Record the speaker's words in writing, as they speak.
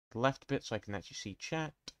the left bit so I can actually see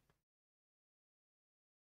chat.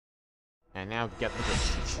 And now get the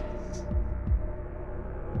joystick.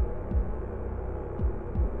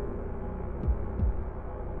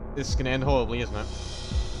 This is gonna end horribly, isn't it?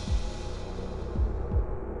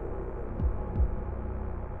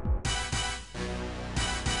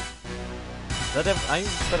 I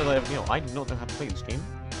better let everyone know, I do not know how to play this game,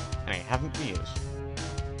 and I haven't for years.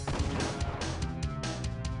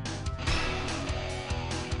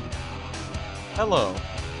 Hello.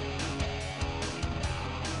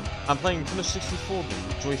 I'm playing from a 64 game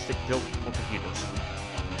with Joystick built for computers.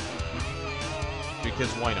 Because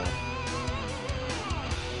why not?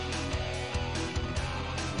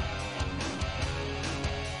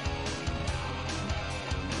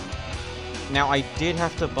 Now I did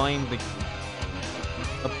have to bind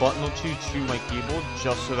a button or two to my keyboard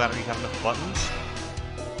just so that we have enough buttons,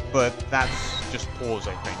 but that's just pause,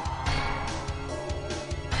 I think.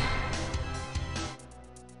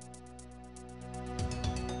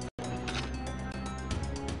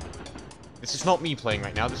 This is not me playing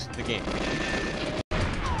right now, this is the game.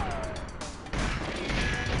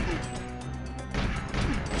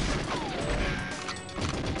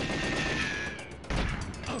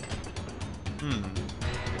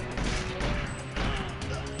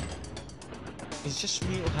 Is just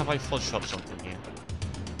me, or have I fudged up something here?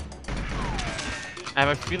 I have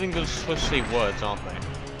a feeling those supposed to say words, aren't they?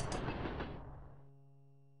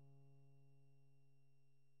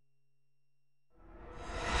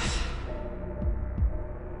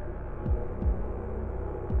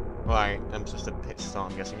 Right, I'm just a pitch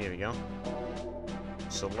start, I'm guessing. Here we go.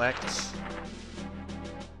 Select.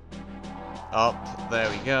 Up, there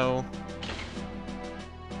we go.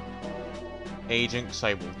 Agent, 'cause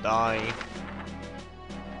I will die.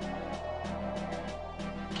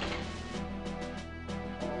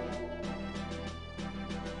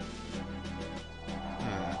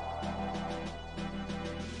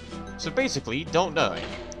 So basically, don't die.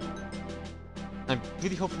 I'm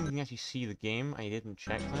really hoping you can actually see the game. I didn't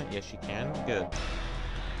check that. Yes, you can. Good.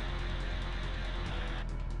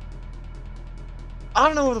 I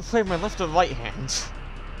don't know whether to play with my left or right hand.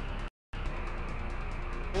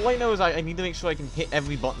 All I know is I need to make sure I can hit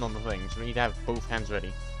every button on the thing, so I need to have both hands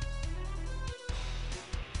ready.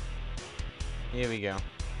 Here we go.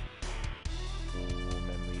 Ooh,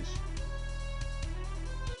 memories.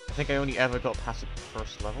 I think I only ever got past the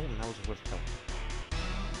first level, and that was with help.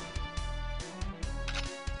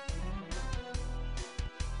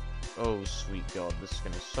 Oh, sweet god, this is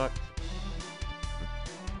gonna suck.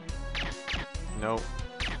 No.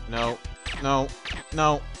 No. No.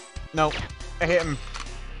 No. No. I hit him.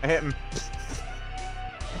 I hit him.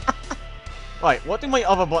 Right, what do my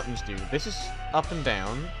other buttons do? This is up and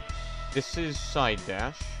down. This is side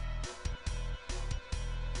dash.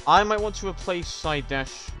 I might want to replace side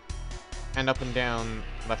dash and up and down,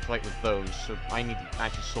 left, right with those, so I need to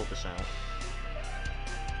actually sort this out.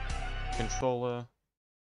 Controller.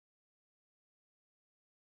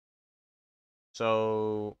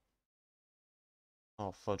 So...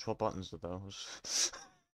 Oh, fudge, what buttons are those?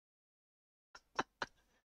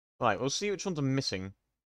 Right, we'll see which ones are missing.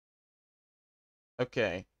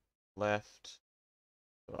 Okay. Left.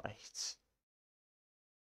 Right.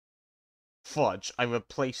 Fudge, I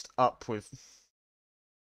replaced up with...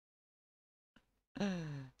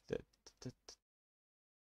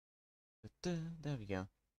 There we go.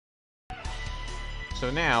 So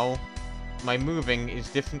now, my moving is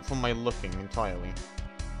different from my looking entirely.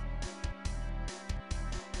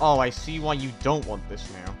 Oh, I see why you don't want this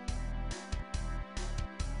now.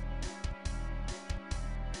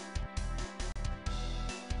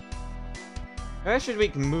 I should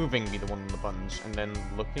make moving be the one on the buttons, and then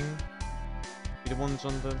looking be the ones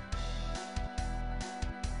on the...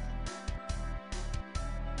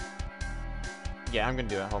 Yeah, I'm gonna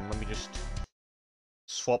do that. Hold on, let me just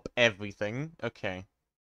swap everything. Okay.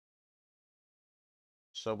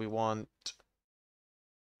 So we want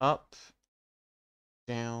up,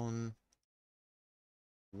 down,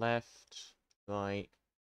 left, right,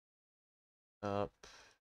 up,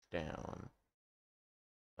 down,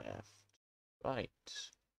 left, right.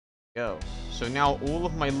 Go. So now all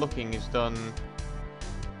of my looking is done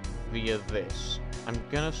via this. I'm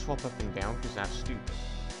gonna swap up and down because that's stupid.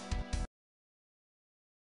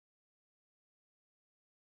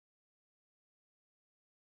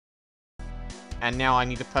 And now I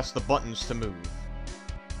need to press the buttons to move.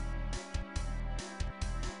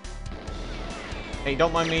 Hey,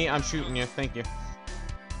 don't mind me, I'm shooting you, thank you.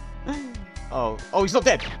 Oh, he's not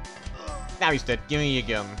dead! Now he's dead, give me your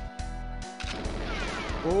gun.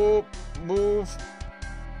 Oh, move.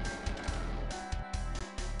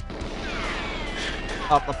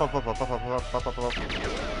 Up, up, up, up, up, up, up, up, up, up, up.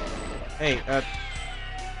 Hey,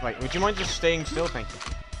 right, would you mind just staying still? Thank you.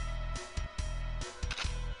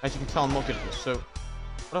 As you can tell, I'm not good at this, so...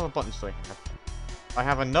 What other buttons do I have? I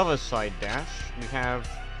have another side dash. We have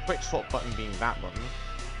quick swap button being that button.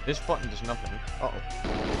 This button does nothing. Uh-oh.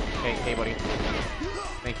 Hey, hey, buddy.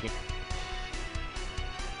 Thank you.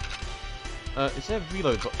 Is there a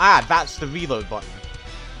reload button? Ah, that's the reload button.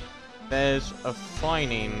 There's a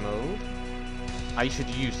fine aim mode. I should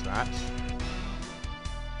use that.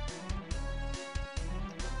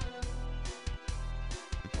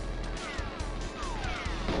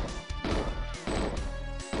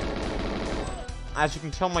 As you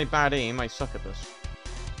can tell my bad aim, I suck at this.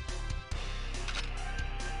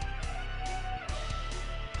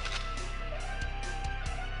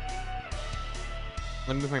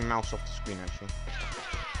 Let me move my mouse off the screen, actually.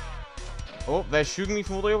 Oh, they're shooting me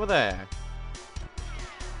from all the way over there.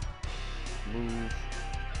 Move.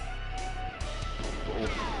 Oh.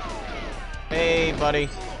 Hey, buddy.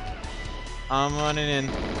 I'm running in.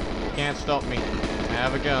 You can't stop me. I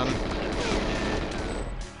have a gun.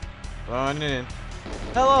 Running in.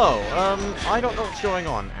 Hello. I don't know what's going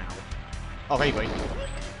on now. Oh, hey, buddy.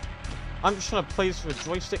 I'm just trying to play this with a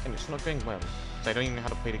joystick, and it's not going well. So I don't even know how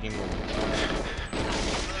to play the game normally.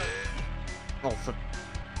 Oh, for...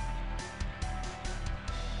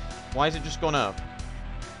 Why is it just gone up?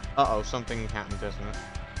 Uh-oh, something happened, doesn't it?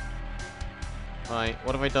 Right,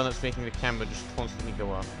 what have I done that's making the camera just constantly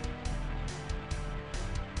go up?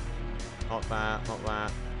 Not that, not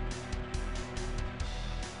that.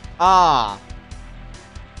 Ah!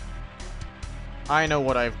 I know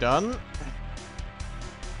what I've done.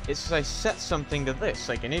 It's I set something to this,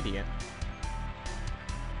 like an idiot.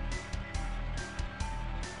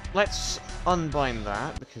 Let's unbind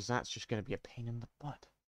that, because that's just going to be a pain in the butt.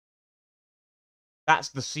 That's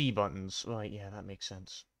the C buttons. Right, yeah, that makes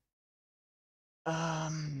sense.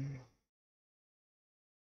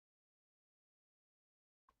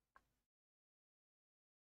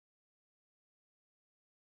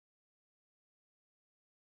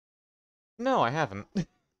 No, I haven't.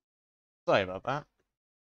 Sorry about that.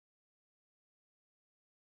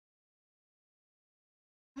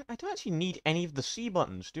 I don't actually need any of the C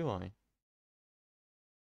buttons, do I?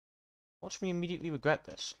 Watch me immediately regret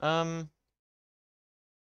this.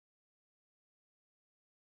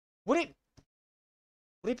 Would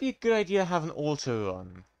it be a good idea to have an auto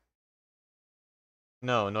run?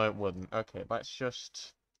 No, no it wouldn't. Okay, let's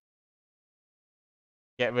just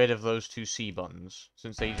get rid of those two C buttons,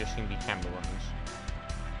 since they just seem to be camera buttons.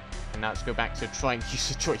 And now let's go back to trying to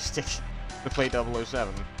use a joystick to play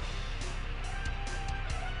 007.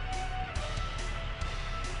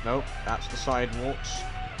 Nope, that's the side walks.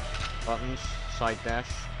 Buttons, side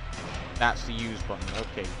dash. That's the use button.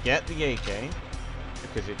 Okay, get the AK,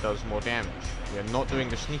 because it does more damage. We are not doing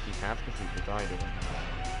the sneaky path, because we could die doing that.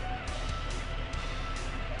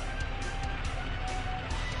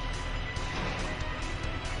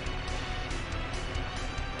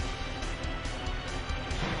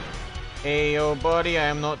 Hey, yo, buddy, I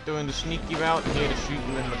am not doing the sneaky route. I'm here to shoot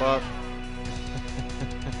you in the butt.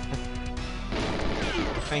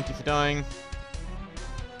 Thank you for dying.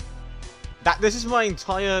 This is my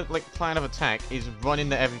entire, like, plan of attack, is run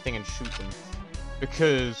into everything and shoot them.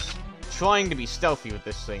 Because trying to be stealthy with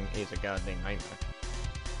this thing is a goddamn nightmare.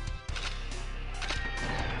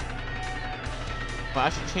 But I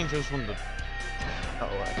should change those one to...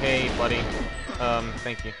 Uh-oh, hey, buddy.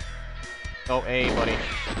 Thank you. Oh, hey, buddy.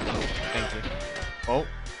 Thank you. Oh.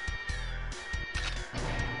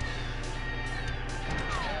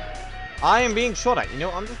 I am being shot at. You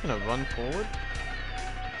know, I'm just gonna run forward.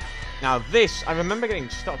 Now this, I remember getting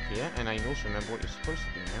stuck here, and I also remember what you're supposed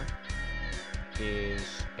to do now.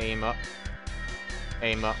 Is aim up.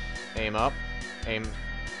 Aim up. Aim up. Aim...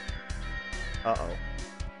 Uh-oh.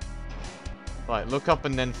 Right, look up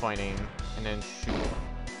and then find aim. And then shoot.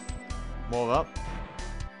 More up.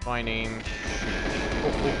 Find aim.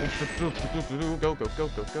 Shoot. Go, go, go,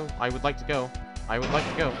 go, go. I would like to go. I would like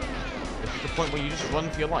to go. This is the point where you just run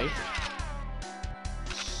for your life.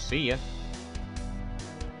 See ya.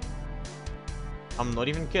 I'm not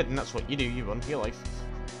even kidding, that's what you do, you run for your life.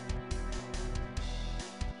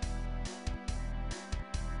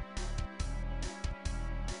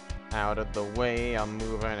 Out of the way, I'm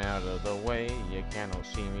moving out of the way. You cannot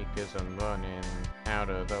see me cause I'm running out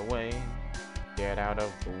of the way. Get out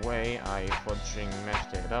of the way, I fudging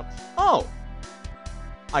messed it up. Oh!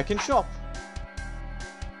 I can shop.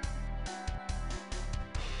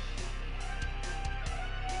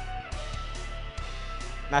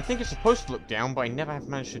 Now, I think it's supposed to look down, but I never have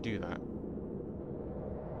managed to do that.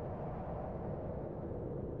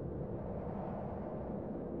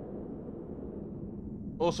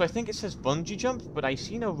 Also, I think it says bungee jump, but I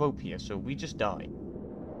see no rope here, so we just die.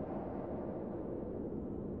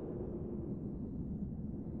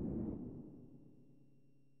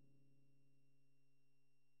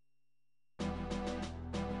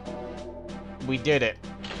 We did it.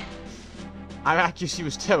 Our accuracy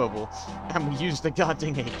was terrible, and we used the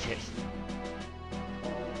guarding AK.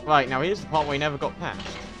 Right, now here's the part where we never got past.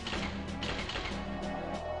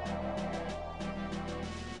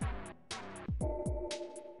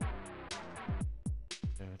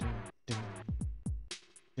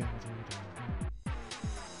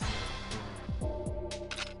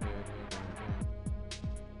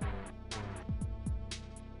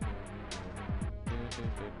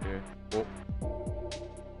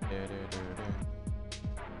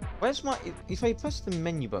 Where's my... If I press the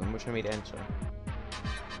menu button, which I made enter...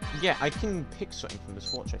 Yeah, I can pick something from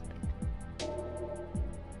this watch, I think.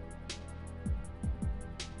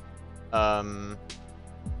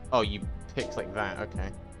 Oh, you picked like that,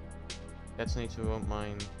 okay. Detonator won't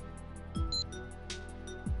mind.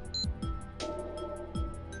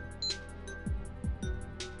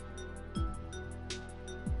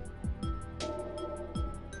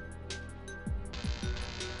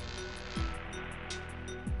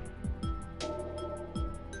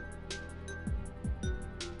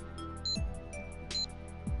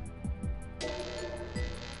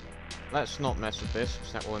 Let's not mess with this,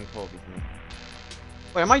 because that will uncoil me.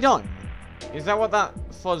 Wait, am I done? Is that what that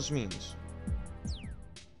fuzz means?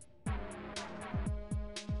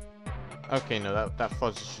 Okay, no, that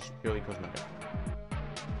fuzz is just purely cosmetic.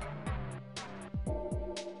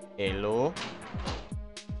 Hello?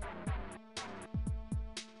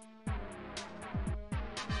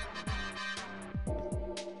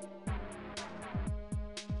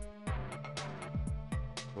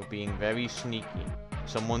 We're being very sneaky.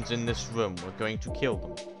 Someone's in this room. We're going to kill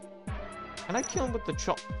them. Can I kill him with the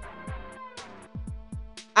chop?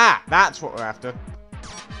 Ah! That's what we're after.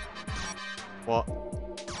 What?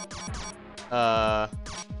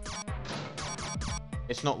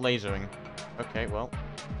 It's not lasering. Okay, well.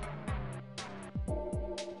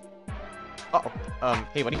 Uh-oh.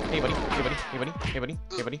 Hey buddy, hey buddy, hey buddy, hey buddy, hey buddy,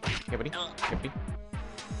 hey buddy, hey buddy, hey buddy.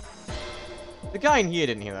 The guy in here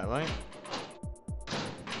didn't hear that, right?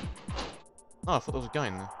 Oh, I thought there was a guy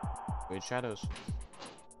in there. Weird shadows.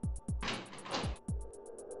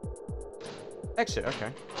 Exit,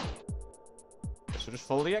 okay. So just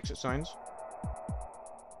follow the exit signs.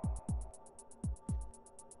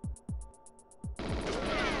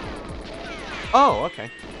 Oh,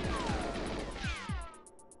 okay.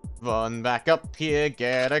 Run back up here,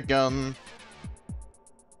 get a gun.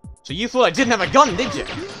 So you thought I didn't have a gun, did you?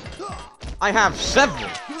 I have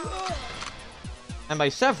several. And by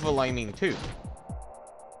several, I mean 2.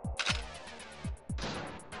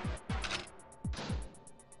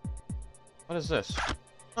 What is this?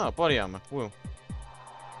 Oh, body armor. Woo.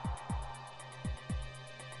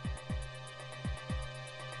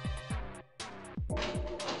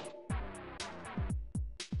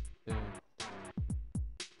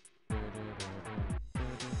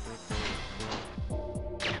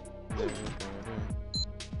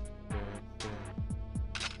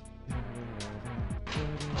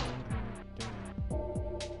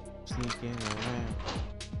 Sneaking around.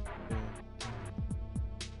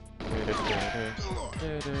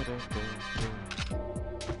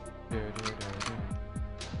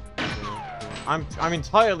 I'm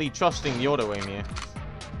entirely trusting the auto aim here.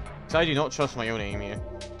 Because I do not trust my own aim here.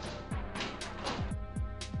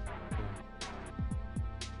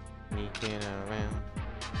 Sneaking around.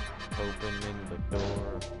 Opening the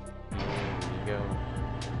door. Here we go.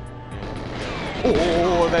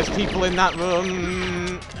 Oh, there's people in that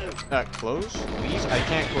room. Close, please. I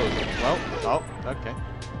can't close it. Well, oh, okay.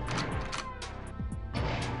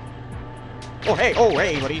 Oh, hey,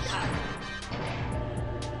 buddies.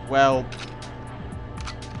 Well,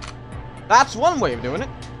 that's one way of doing it.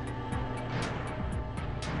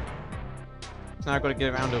 So now I've got to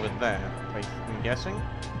get around over there, I'm guessing.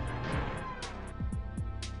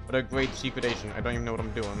 What a great secret agent. I don't even know what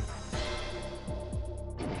I'm doing.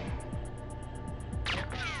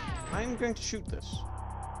 I'm going to shoot this.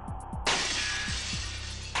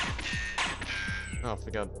 Oh, I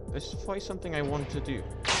forgot. This is probably something I want to do.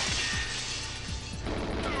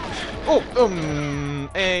 Oh,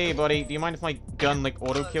 hey, buddy. Do you mind if my gun, like,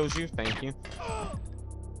 auto-kills you? Thank you.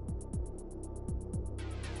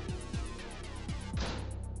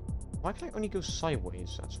 Why can I only go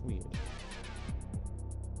sideways? That's weird.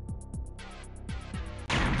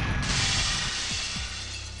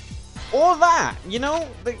 Or that, you know?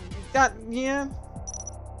 Yeah.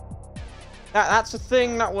 That's a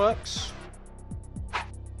thing that works.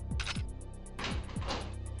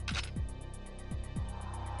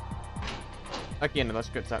 Okay, no, let's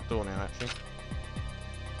get to that door now, actually.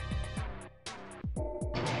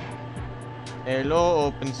 Hello,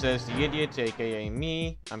 open says the idiot, aka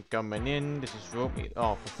me. I'm coming in. This is rope.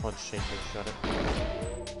 Oh, for fudge's sake, they shut it.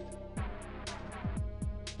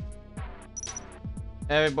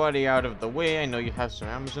 Everybody out of the way. I know you have some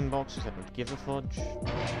Amazon boxes. I don't give a fudge.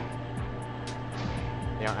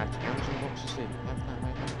 They aren't actually Amazon boxes. They have that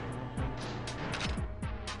right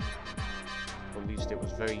now. At least it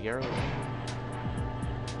was very early.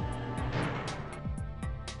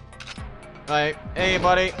 Right. Hey,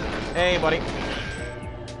 buddy. Hey, buddy.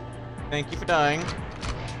 Thank you for dying.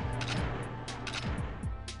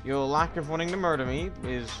 Your lack of wanting to murder me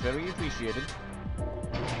is very appreciated.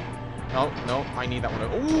 Oh, no, I need that one.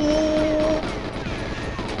 Ooh!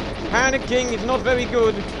 Panicking is not very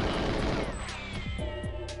good.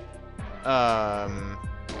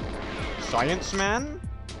 Science Man?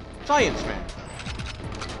 Science Man.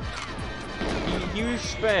 He was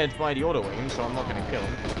spared by the auto aim, so I'm not gonna kill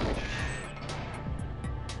him.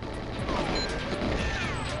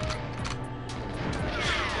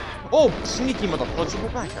 Oh, sneaky motherfucker,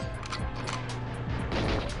 we're back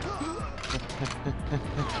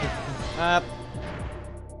up.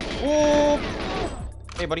 Oh!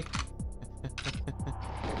 Hey, buddy.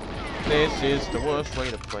 This is the worst way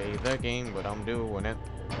to play the game, but I'm doing it.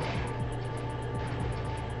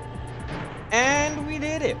 And we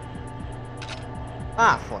did it!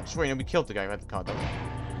 Ah, fudge. Wait, no, we killed the guy who had the card, though.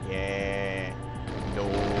 Yeah. No.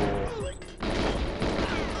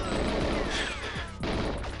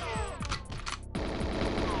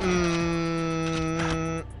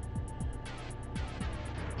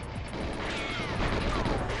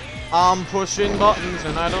 I'm pushing buttons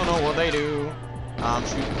and I don't know what they do. I'm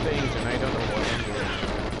shooting things and I don't know what I'm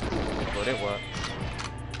doing. But it works.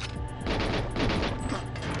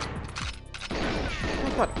 Oh my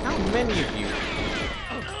god, how many of you?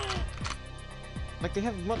 Like, they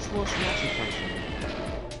have much worse reaction times than me.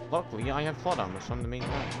 Luckily, I have plot armor, so I'm the main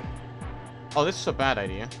character. Oh, this is a bad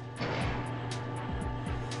idea.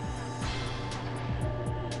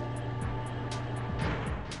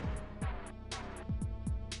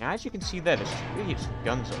 Now, as you can see there, there's really some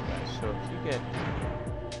guns up there, so if you get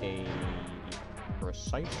a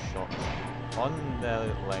precise shot on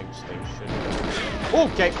their legs, they should...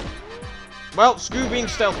 Okay! Well, screw being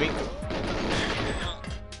stealthy.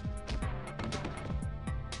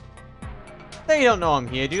 They don't know I'm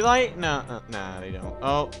here, do they? No, nah, they don't.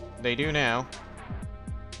 Oh, they do now.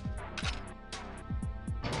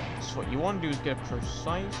 So what you want to do is get a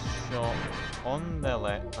precise shot on their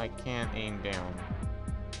leg. I can't aim down.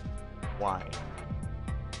 Why?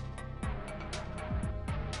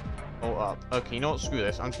 Oh, up. Okay, you know what? Screw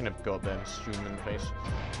this. I'm just gonna go up there and shoot him in the face.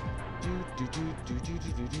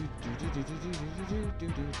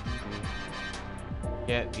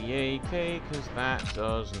 Get the AK, because that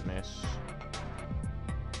doesn't miss.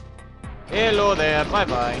 Hello there.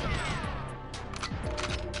 Bye-bye.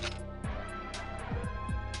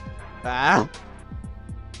 Ah!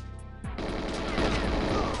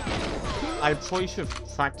 I probably should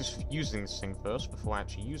have practiced using this thing first before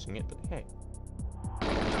actually using it, but hey.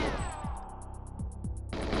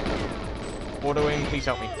 Auto aim, please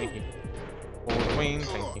help me, thank you. Auto aim,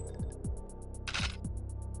 thank you.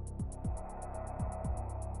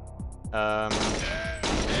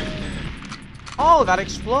 Oh, that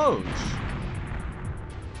explodes!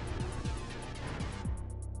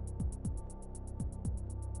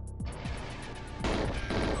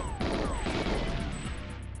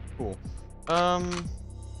 Cool.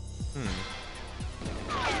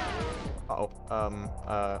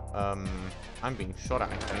 I'm being shot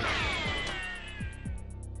at, I think.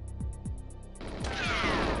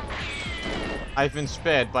 I've been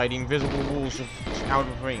spared by the invisible walls of out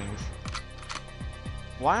of range.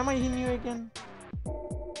 Why am I hitting you again?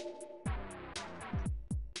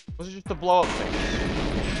 Was it just a blow up thing?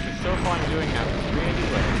 So far I'm doing that really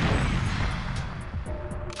well.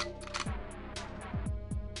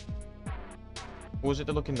 Or was it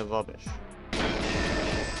to look in the rubbish?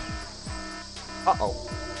 Uh-oh.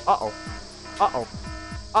 Uh-oh. Uh-oh.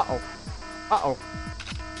 Uh-oh. Uh-oh.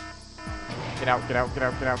 Get out, get out, get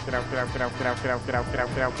out, get out, get out, get out, get out, get out, get out, get out, get out,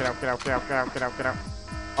 get out, get out, get out, get out, get out, get out, get out.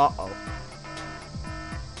 Uh-oh.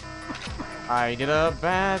 I did a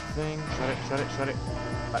bad thing. Shut it, shut it, shut it.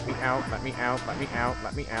 Let me out, let me out, let me out,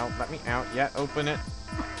 let me out, let me out. Yeah, open it.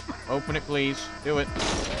 Open it, please. Do it.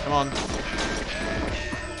 Come on.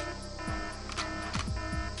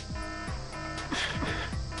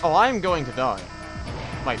 Oh, I'm going to die.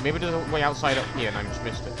 Wait, maybe there's a way outside up here and I just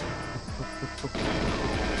missed it.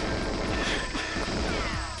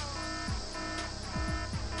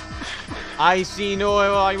 I see no way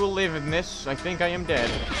I will live in this. I think I am dead.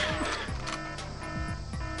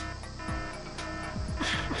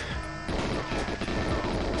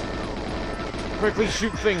 Quickly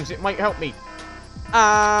shoot things. It might help me.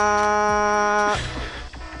 I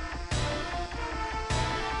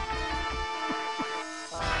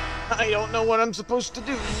don't know what I'm supposed to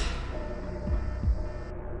do.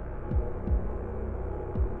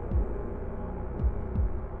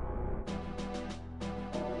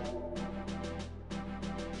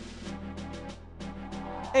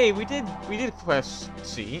 Hey, we did quest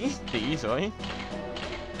D, sorry.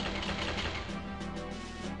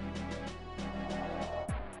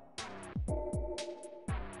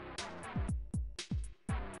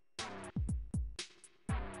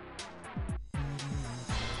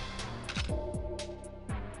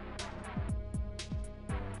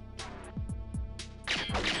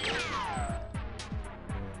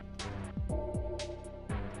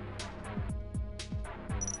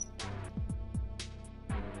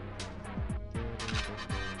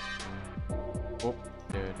 Oh.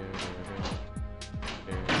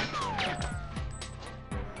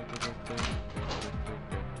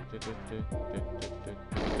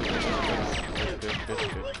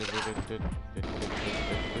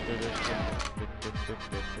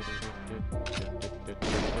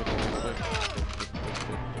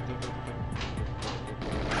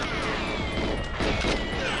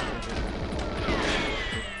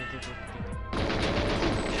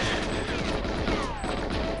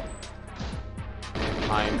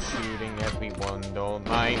 I'm shooting everyone, don't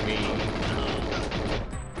mind me.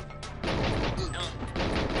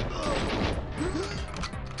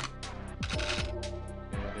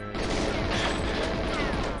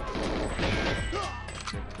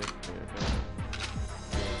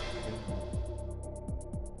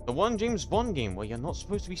 The one James Bond game where you're not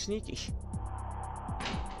supposed to be sneaky.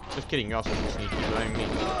 Just kidding, you're supposed to be sneaky, but I mean...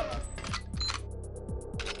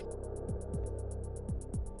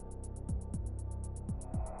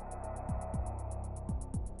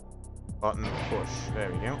 Button push.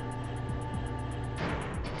 There we go.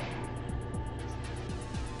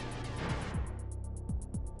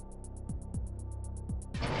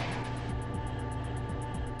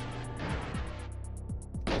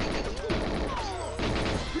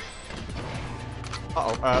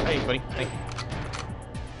 Uh-oh, hey buddy, hey.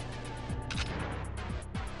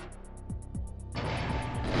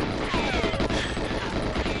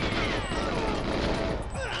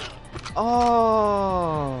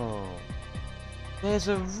 Oh, there's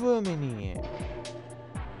a room in here.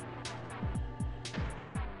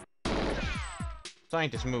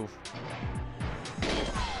 Scientist, move.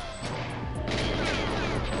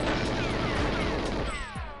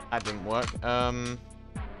 That didn't work.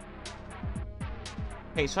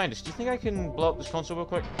 Hey, scientist, do you think I can blow up this console real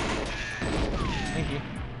quick? Thank you.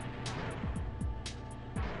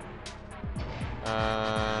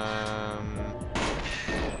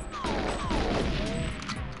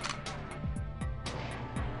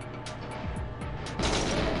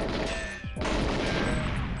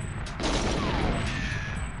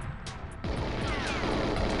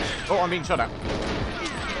 Oh, I'm being shot at.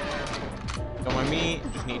 Don't mind me,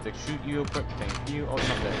 just need to shoot you real quick. Thank you. Oh, you're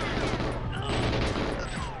not dead.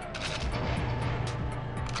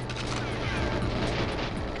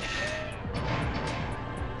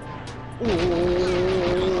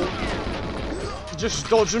 Ooh. Just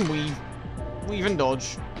dodge and weave. Weave and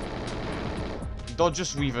dodge. Dodge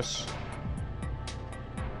us, weave us.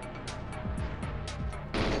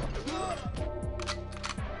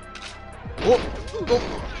 Oh! Oh!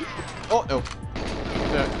 Oh, no.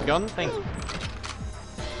 Gun? Thank you.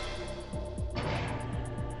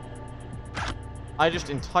 I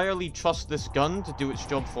just entirely trust this gun to do its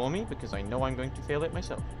job for me, because I know I'm going to fail it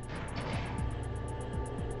myself.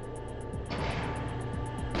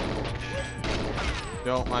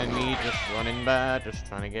 Don't mind me just running bad, just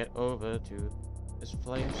trying to get over to this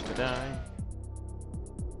place to die.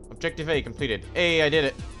 Objective A completed. Hey, I did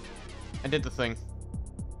it. I did the thing.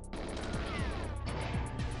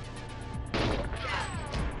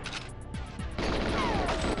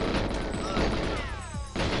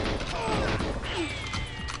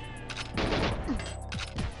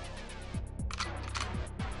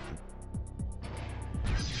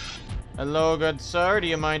 Hello, good sir. Do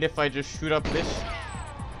you mind if I just shoot up this?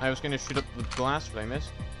 I was gonna shoot up the glass, but I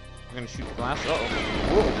missed. I'm gonna shoot the glass. Uh-oh.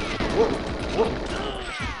 Whoa! Whoa! Whoa!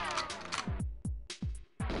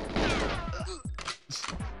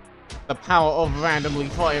 The power of randomly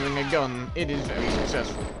firing a gun. It is very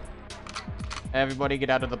successful. Everybody get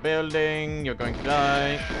out of the building. You're going to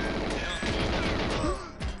die.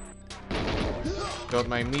 Don't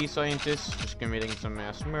mind me, scientists, just committing some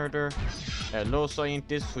mass murder. Hello,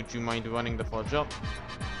 scientists, would you mind running the fudge up?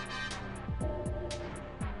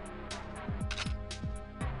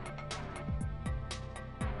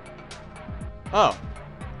 Oh.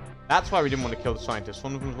 That's why we didn't want to kill the scientists.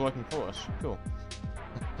 One of them was working for us. Cool.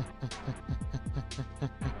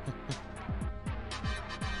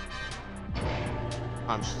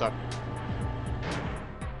 I'm stuck.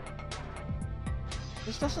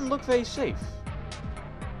 This doesn't look very safe.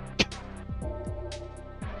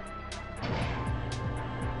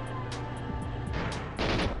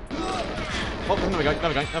 Oh, another guy,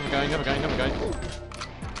 another guy, another guy, another guy, another guy.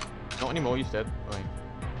 Not anymore, he's dead. Right.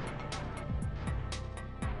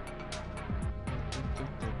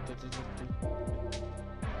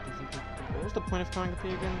 What was the point of coming up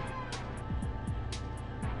here again?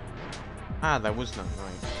 Ah, there was none,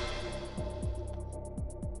 right.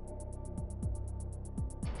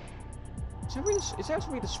 Is there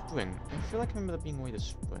a way to sprint? I feel like I remember there being a way to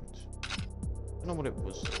sprint. I don't know what it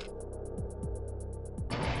was.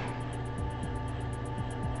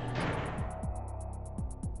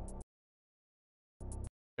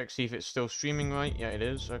 Let's see if it's still streaming right. Yeah, it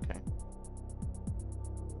is. Okay.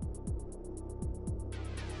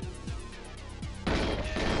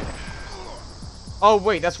 Oh,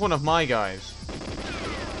 wait, that's one of my guys.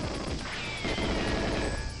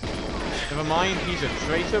 Never mind, he's a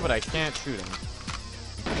traitor, but I can't shoot him.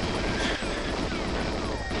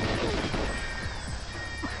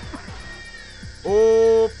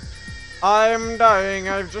 Oh, I'm dying.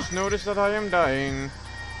 I've just noticed that I am dying.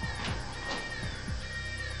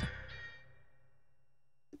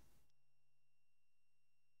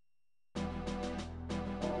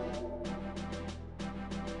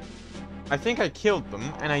 I think I killed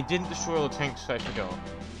them, and I didn't destroy all the tanks, so I forgot.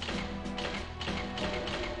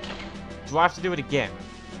 Do I have to do it again?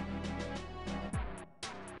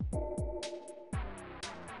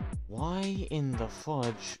 Why in the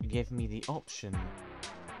fudge give me the option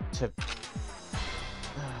to...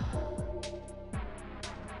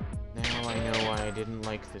 Now I know why I didn't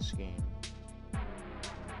like this game.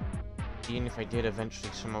 Even if I did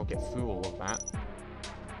eventually somehow get through all of that,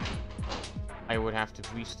 I would have to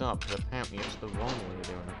restart, because apparently it's the wrong way of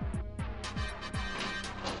doing it.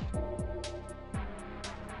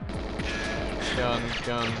 Gun,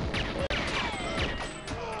 gun.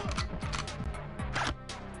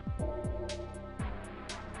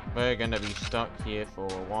 We're gonna be stuck here for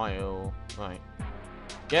a while. Right.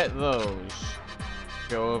 Get those.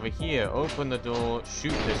 Go over here, open the door,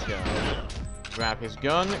 shoot this guy. Grab his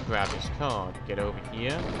gun, grab his card. Get over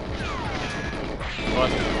here. But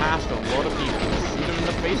past a lot of people. Shoot him in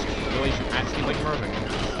the face, realize you actually like murdering him.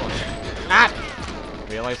 Ah!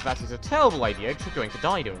 Realize that is a terrible idea, because you're going to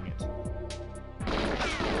die doing it.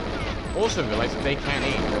 Also realize that they can't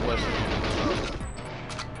aim, they're worse than you.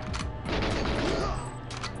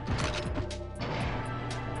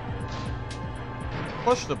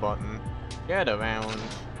 Push the button. Get around.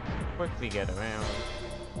 Quickly get around.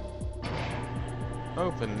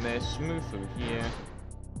 Open this, move through here.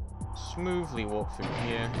 Smoothly walk through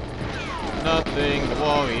here. Nothing to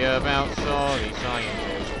worry about, sorry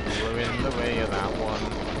scientists. You were in the way of that one.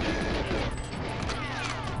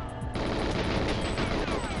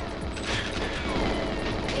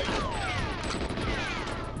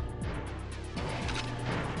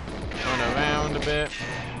 Run around a bit.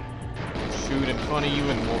 Shoot in front of you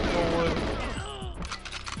and walk forward.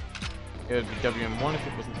 It would be WM1 if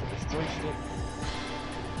it wasn't for this joystick.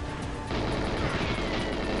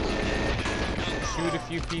 Shoot a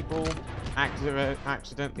few people,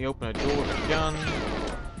 accidentally open a door with a gun.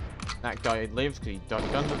 That guy lives because he dug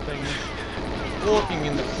guns at things. Walking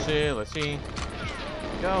in the facility.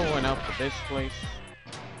 Going up to this place.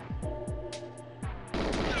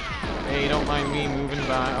 Hey, don't mind me moving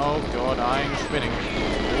by. Oh god, I'm spinning.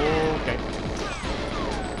 Okay.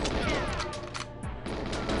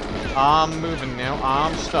 I'm moving now.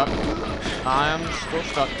 I'm stuck. I'm still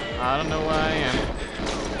stuck. I don't know where I am.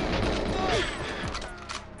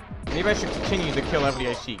 Maybe I should continue to kill everybody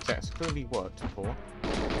I see, because that's clearly worked before.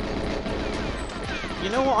 You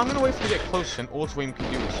know what? I'm going to wait for you to get closer, and auto-aim can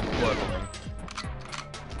do some work on me.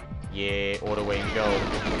 Yeah, auto-aim, go.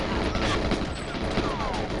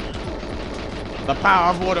 The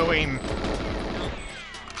power of auto-aim!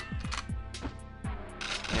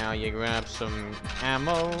 Now you grab some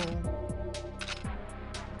ammo.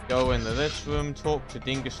 Go into this room, talk to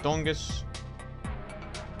Dingus Dongus.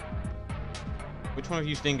 Which one of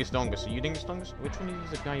you is Dingus Dongus? Are you Dingus Dongus? Which one of you is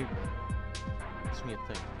the guy who gives me a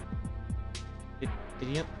thing?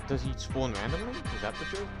 Does he spawn randomly? Is that the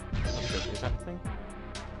joke? Is that the thing?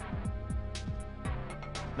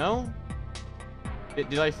 No?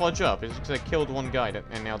 Did I fudge up? Is it because I killed one guy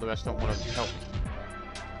and now the rest don't want to help me?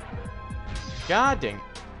 God dang it.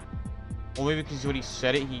 Or maybe because when he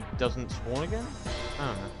said it, he doesn't spawn again? I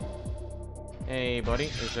don't know. Hey, buddy.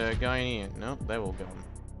 Is there a guy in here? Nope, they're all gone.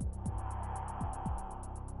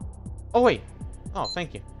 Oh, wait. Oh,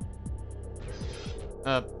 thank you.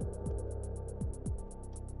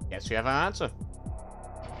 Guess we have our answer.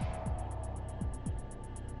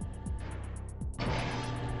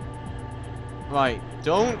 Right,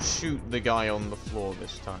 don't shoot the guy on the floor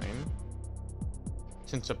this time.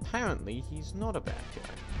 Since apparently he's not a bad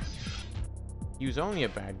guy. He was only a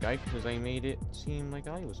bad guy because I made it seem like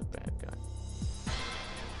I was a bad guy.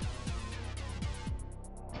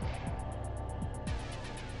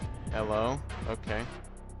 Hello? Okay.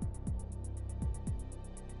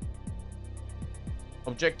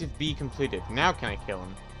 Objective B completed. Now can I kill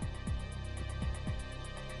him?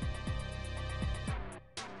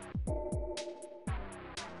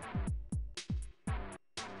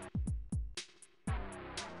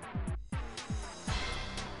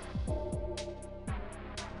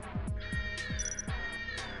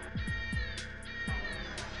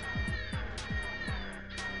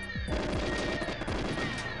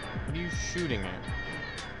 What are you shooting at?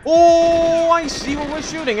 Oh, I see what we're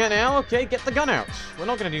shooting at now. Okay, get the gun out. We're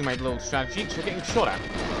not going to do my little strategy because we're getting shot at.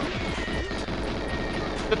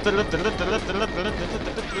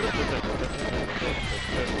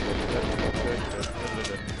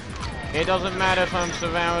 It doesn't matter if I'm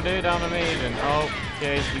surrounded. I'm amazing. Oh,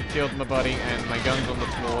 okay, you killed my buddy and my gun's on the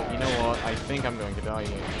floor. You know what? I think I'm going to die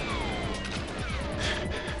here.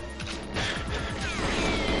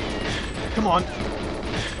 Come on.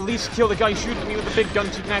 At least kill the guy shooting me with the big gun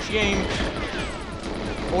so you can actually aim.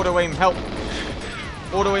 Auto aim, help.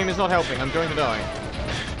 Auto aim is not helping. I'm going to die.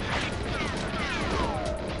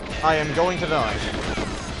 I am going to die.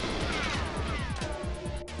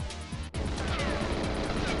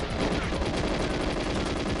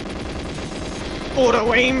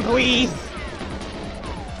 Auto aim, please.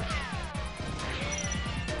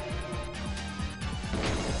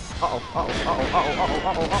 Uh-oh, uh-oh, uh-oh, uh-oh, uh-oh,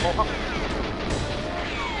 uh-oh, uh-oh, uh-oh.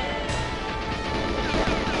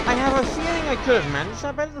 I have a feeling I could have managed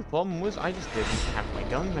that better. The problem was I just didn't have my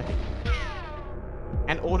gun ready.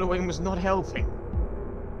 And auto aim was not helping.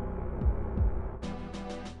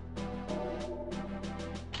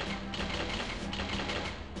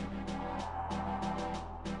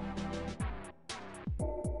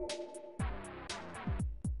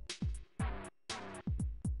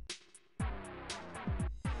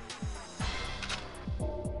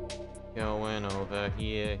 Going over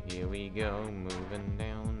here, here we go, moving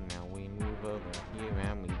down, now we move over here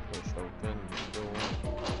and we push open the door.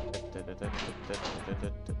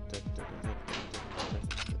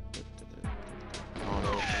 On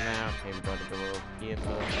open now, okay, we gotta go over here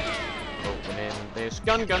first. Opening this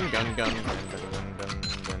gun.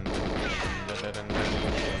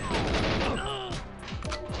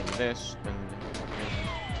 This.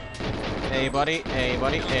 Hey buddy, hey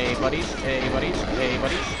buddy, hey buddies, hey buddies, hey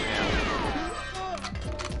buddies.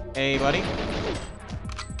 Hey buddy.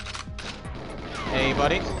 Hey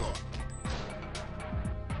buddy.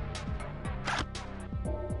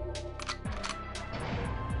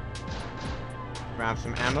 Grab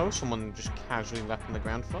some ammo. Someone just casually left on the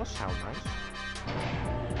ground for us. How nice.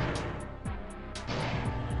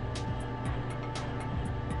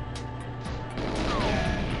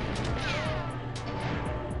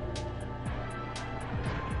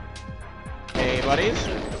 Hey buddies.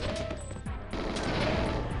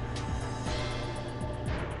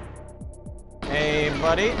 Hey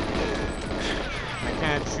buddy. I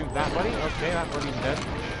can't shoot that buddy. Okay, that buddy's dead.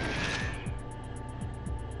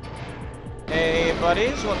 Hey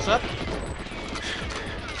buddies, what's up?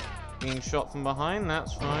 Being shot from behind,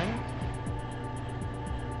 that's fine.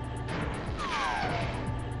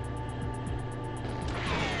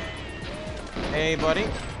 Hey buddy.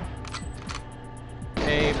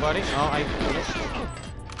 Hey buddy. Oh, I missed.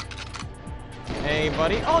 Hey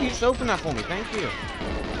buddy. Oh, you just opened that for me. Thank you.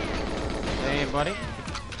 Hey buddy.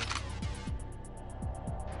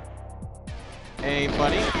 Hey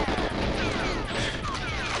buddy.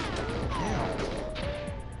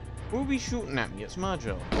 Who'll be shooting at me? It's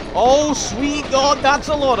Marjo. Oh, sweet God, that's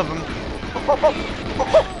a lot of them.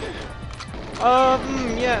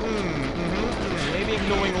 Maybe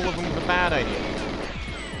ignoring all of them was a bad idea.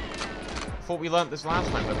 Thought we learnt this last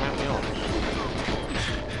time, but apparently not.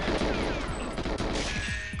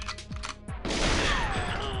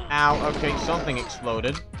 Ow, okay, something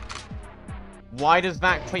exploded. Why does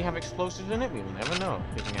that crate have explosives in it? We will never know,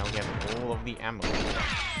 because now we have all of the ammo.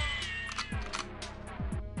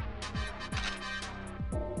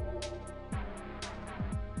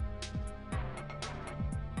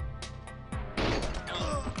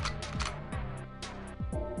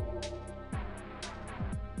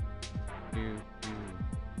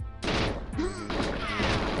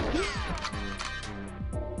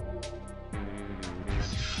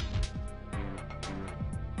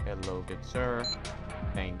 Hello, good sir.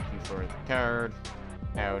 Thank you for the card.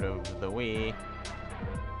 Out of the way.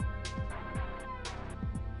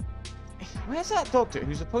 Where's that doctor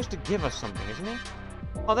who's supposed to give us something, isn't he?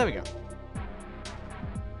 Oh, there we go.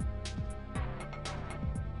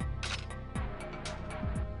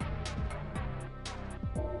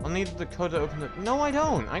 I'll need the code to open it. No, I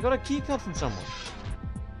don't. I got a key card from someone.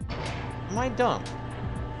 Am I dumb?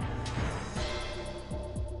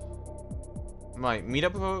 Right, meet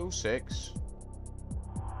up with 06.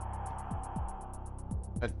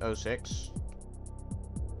 At 06.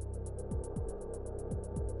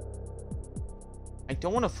 I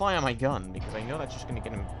don't want to fire my gun, because I know that's just going to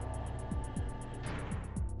get him...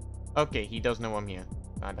 Okay, he does know I'm here.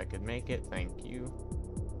 Glad I could make it, thank you.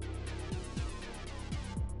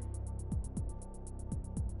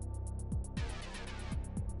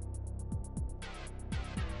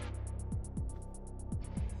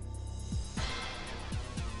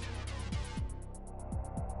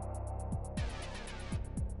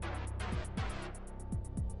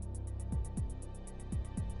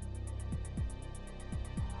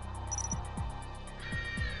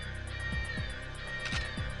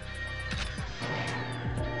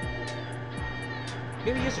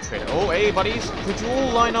 Maybe he is a traitor. Oh, hey, buddies. Could you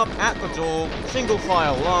all line up at the door? Single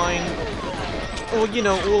file line. Or, you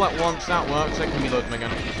know, all at once. That works. I can reload my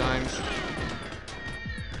gun a few times.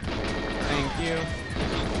 Thank you.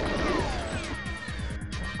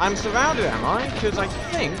 I'm surrounded, am I? Because I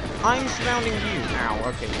think I'm surrounding you. Ow.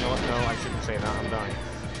 Okay, you know what? No, I shouldn't say that. I'm dying.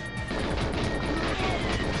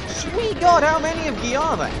 Sweet God, how many of ye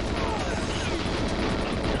are there?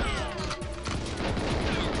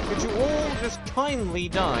 Could you all just kindly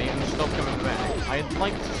die and stop coming back? I'd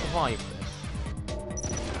like to survive this.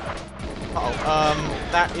 Uh-oh,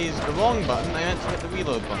 that is the wrong button. I meant to hit the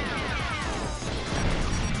reload button.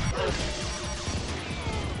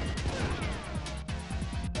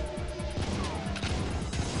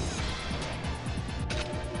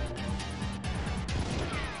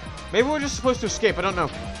 Maybe we're just supposed to escape, I don't know.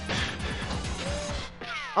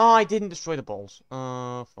 Oh, I didn't destroy the balls.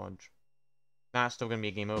 Fudge. That's still gonna be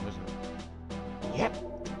a game over, isn't it? Yep.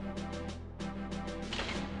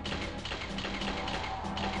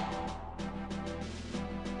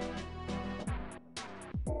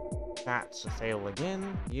 That's a fail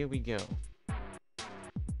again. Here we go.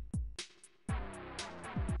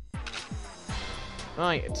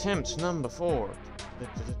 Right, attempt number 4.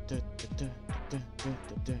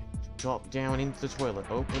 Drop down into the toilet.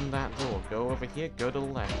 Open that door. Go over here. Go to the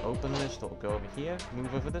left. Open this door. Go over here.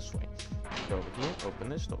 Move over this way. Go over here. Open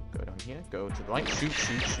this door. Go down here. Go to the right. Shoot,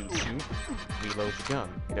 shoot, shoot, shoot. Reload your gun.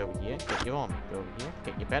 Get over here. Get your arm. Go over here.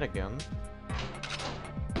 Get your better gun.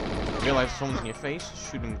 Realize someone's in your face.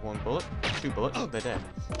 Shoot them with 1 bullet. 2 bullets. They're dead.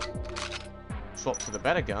 Swap to the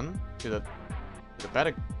better gun. To the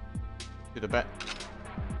better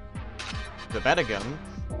gun.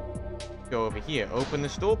 Go over here. Open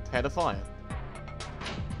this door. Prepare to fire.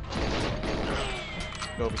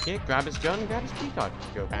 Go over here. Grab his gun. Grab his keycard.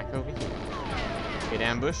 Go back over here. Get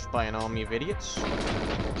ambushed by an army of idiots.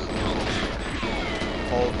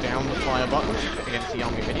 Hold down the fire button against the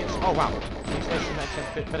army of idiots. Oh wow. These guys seem like a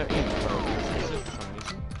bit better English for some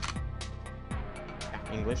reason.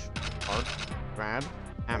 English. Hard. Grab.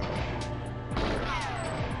 Ammo.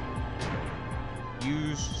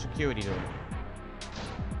 Use security door.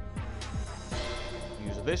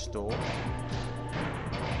 Use this door.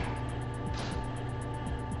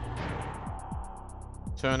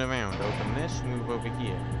 Turn around, open this, move over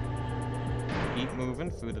here. Keep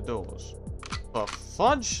moving through the doors. For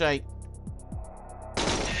fudge's sake!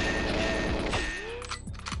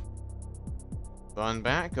 Run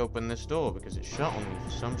back, open this door because it shut on me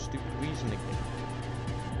for some stupid reason again.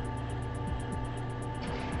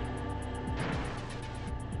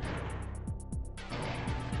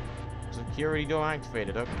 Security door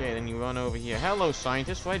activated. Okay, then you run over here. Hello,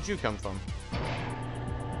 scientist. Where'd you come from?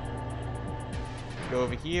 Go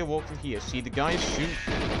over here, walk through here. See the guys? Shoot.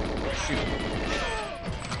 Shoot.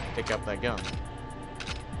 Pick up that gun.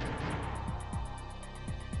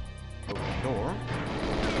 Open the door.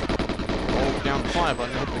 Hold down the fire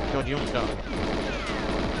button. Hope to God you don't die.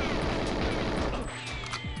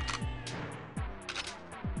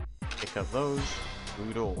 Pick up those.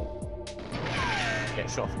 Through door. Get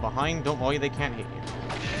shot from behind. Don't worry, they can't hit you.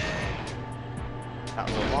 That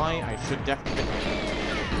was a lie. I should definitely hit you.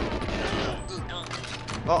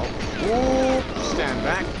 Uh-oh. Ooh, stand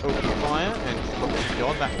back, open fire, and oh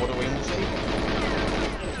god, that water wheel will see.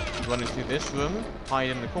 Run into this room,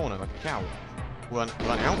 hide in the corner like a coward. Run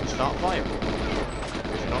out and start firing.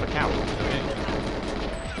 Because you're not a coward.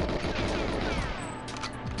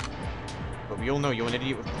 We all know you're an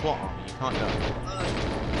idiot with plot armor. You can't die.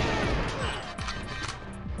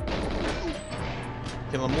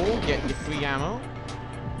 Kill them all, get your free ammo.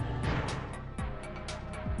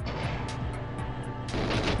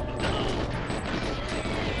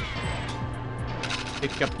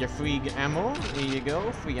 Pick up your free ammo. Here you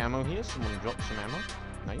go. Free ammo here. Someone dropped some ammo.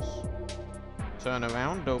 Nice. Turn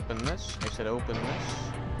around. Open this. I said open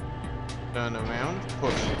this. Turn around.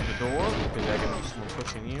 Push the door because they're going to be someone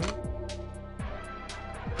pushing you.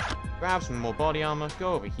 Grab some more body armor.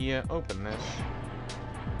 Go over here. Open this.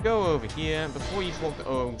 Go over here. Before you walk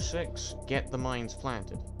to 006, get the mines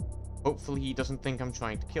planted. Hopefully he doesn't think I'm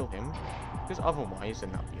trying to kill him, because otherwise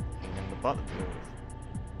then that'll be a pain in the butt to deal with.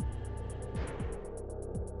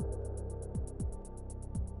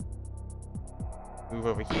 Move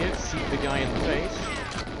over here, shoot the guy in the face.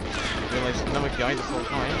 Realize there's another guy this whole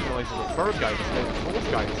time. Realize there's a third guy this whole time.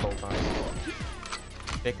 Fourth guy this whole time.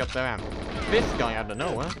 Pick up their ammo. Fifth guy out of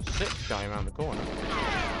nowhere. Sixth guy around the corner.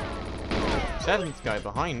 Seventh guy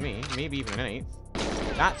behind me. Maybe even an eighth.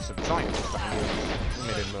 That's a giant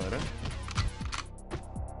committed murder.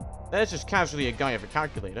 There's just casually a guy of a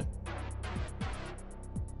calculator.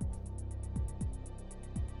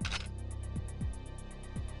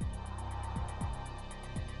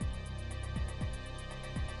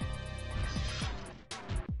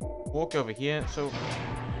 Walk over here, so...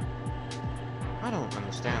 I don't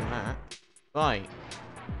understand that. Right.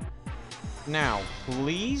 Now,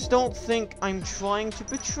 please don't think I'm trying to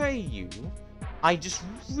betray you. I just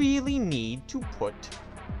really need to put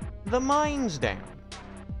the mines down.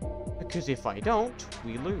 Because if I don't,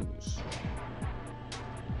 we lose.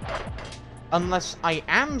 Unless I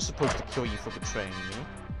am supposed to kill you for betraying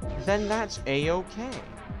me, then that's a-okay.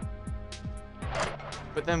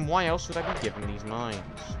 But then why else would I be given these mines?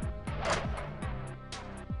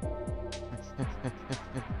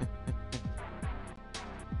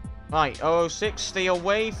 Right, 006, stay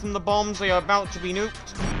away from the bombs. They are about to be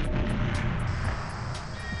nuked.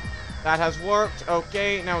 That has worked.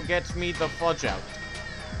 Okay, now get me the fudge out.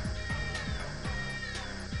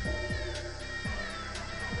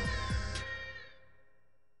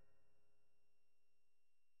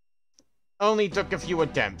 Only took a few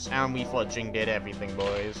attempts, and we fudging did everything,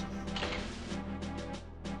 boys.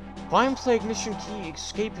 Find play ignition key,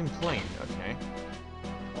 escape in plane. Okay.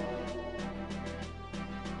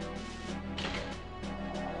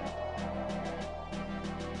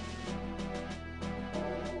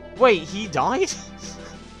 Wait, he died?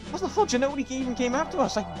 What the fudge? Nobody even came after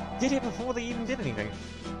us. I did it before they even did anything.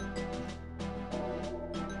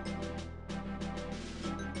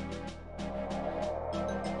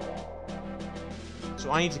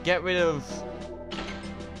 So I need to get rid of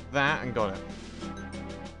that and got it.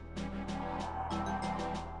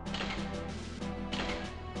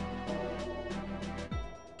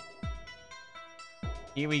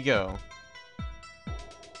 Here we go.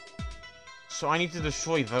 So I need to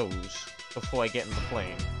destroy those before I get in the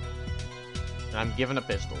plane. And I'm given a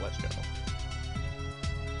pistol. Let's go.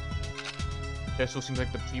 Pistol seems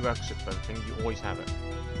like the prerequisite for everything. You always have it.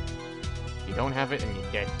 If you don't have it, and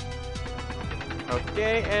you're dead.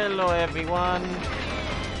 Okay, hello everyone.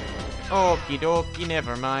 Okie dokie,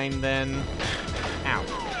 never mind then. Ow.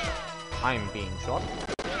 I'm being shot.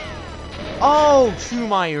 Oh, to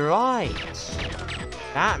my right.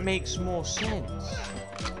 That makes more sense.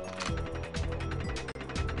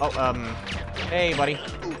 Oh, hey, buddy.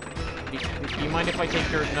 Do you mind if I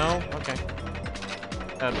take your... No? Okay.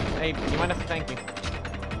 Hey, do you mind if... Thank you.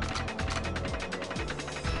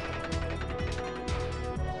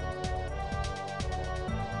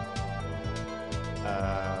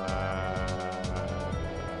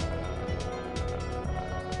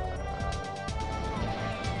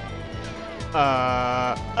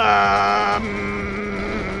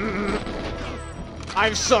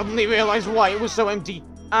 I've suddenly realized why it was so empty.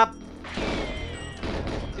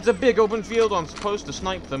 It's a big open field. I'm supposed to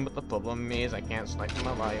snipe them, but the problem is I can't snipe them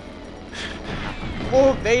alive.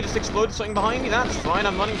 Oh, they just exploded something behind me. That's fine.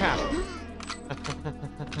 I'm running past.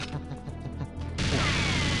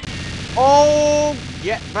 Oh,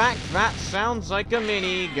 get back. That sounds like a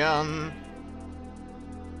minigun.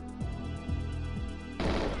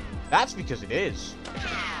 That's because it is.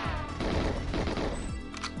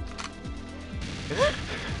 Is it?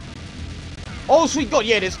 Oh, sweet god,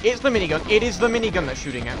 yeah, it is. It's the minigun. It is the minigun that's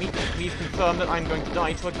shooting at me. Please confirm that I'm going to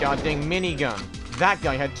die to a goddamn minigun. That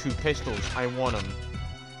guy had 2 pistols. I won him.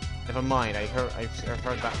 Never mind. I've heard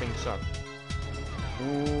that thing suck.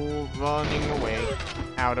 Ooh, running away.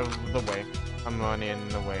 Out of the way. I'm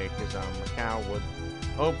running away because I'm a coward.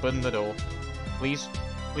 Open the door. Please.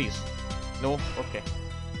 Please. No? Okay.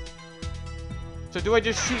 So do I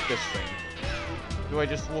just shoot this thing? Do I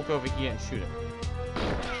just walk over here and shoot it?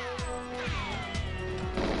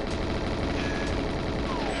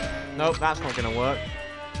 Nope, that's not gonna work.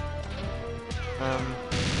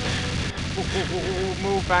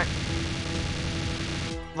 Move back.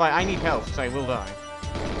 Right, I need help, so I will die.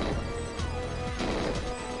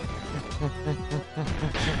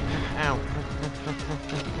 Ow.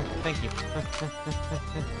 Thank you.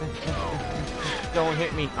 Don't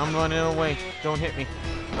hit me. I'm running away. Don't hit me.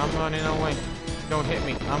 I'm running away. Don't hit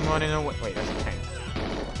me. I'm running away. Wait, that's a tank.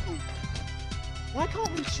 Why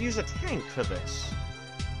can't we just use a tank for this?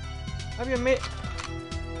 Have you admit?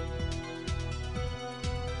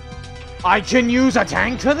 I can use a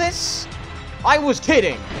tank for this? I was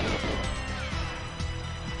kidding.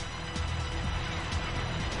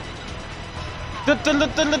 I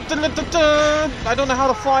don't know how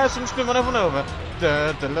to fire, so I'm just gonna run everyone over.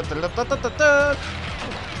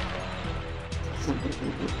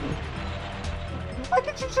 I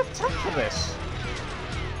could use a tank for this.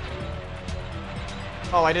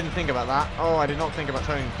 Oh, I didn't think about that. Oh, I did not think about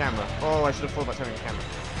turning the camera. Oh, I should have thought about turning the camera.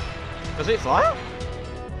 Does it fire?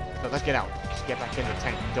 No, let's get out. Just get back in the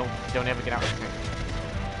tank. Don't ever get out of the tank.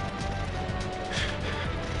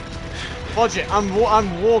 Fudge it.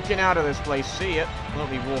 I'm walking out of this place. See it? I'm not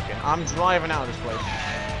be walking. I'm driving out of this place.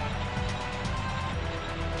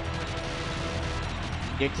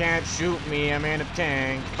 You can't shoot me. I'm in a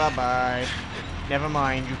tank. Bye-bye. Never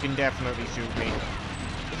mind. You can definitely shoot me.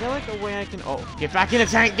 Is there like a way I can... Oh, get back in the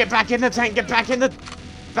tank! Get back in the tank! Get back in the...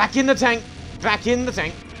 Back in the tank! Back in the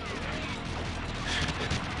tank!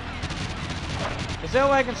 Is there a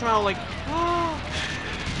way I can somehow, like...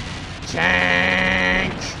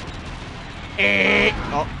 Tank!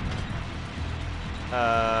 Oh.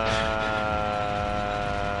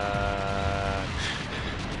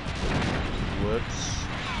 Whoops.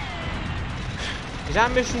 Is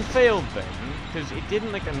that mission failed then? Because it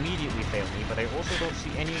didn't like immediately fail me, but I also don't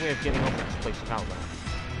see any way of getting off this place without that.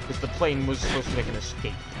 Because the plane was supposed to make an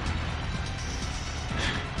escape.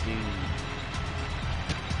 Dude.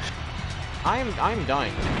 I'm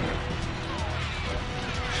dying.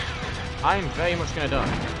 I'm very much gonna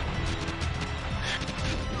die.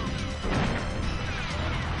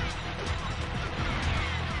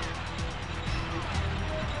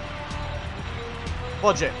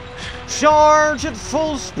 Fudge it. Charge at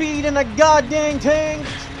full speed in a goddamn tank!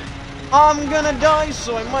 I'm gonna die,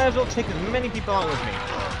 so I might as well take as many people out with me.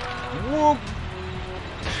 Whoop!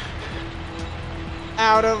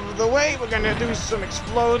 Out of the way, we're gonna do some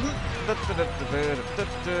exploding.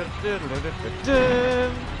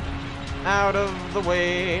 Out of the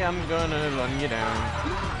way, I'm gonna run you down.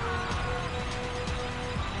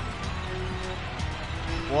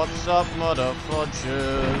 What's up,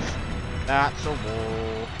 motherfuckers? That's a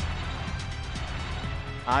wall.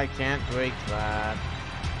 I can't break that.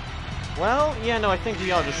 Well, yeah, no, I think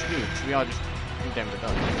we are just screwed. We are just condemned to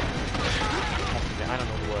die. I don't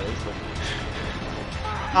know the word is, but...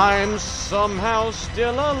 I'm somehow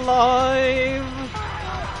still alive!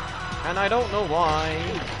 And I don't know why.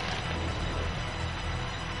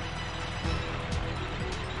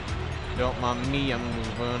 Don't mind me, I'm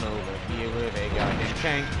moving over here with a goddamn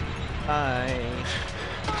tank.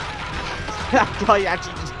 That guy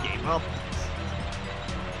actually just gave up.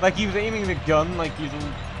 Like he was aiming the gun, like he was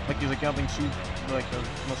a goddamn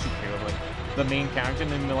not superhero, like the main character,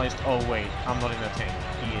 and then realized, oh wait, I'm not in a tank.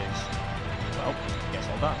 He is. Well, guess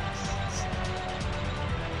I'll die.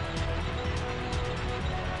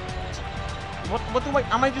 What do I?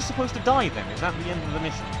 Am I just supposed to die then? Is that the end of the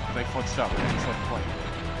mission? Because I fudged up and I started playing.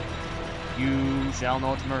 You shall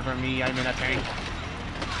not murder me. I'm in a tank.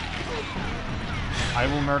 I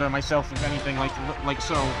will murder myself if anything like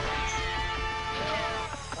so.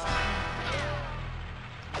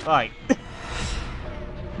 Right.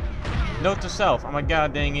 Note to self, I'm a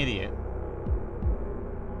goddamn idiot.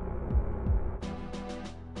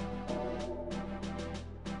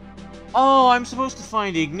 Oh, I'm supposed to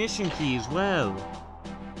find the ignition key as well.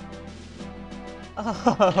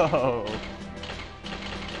 Oh.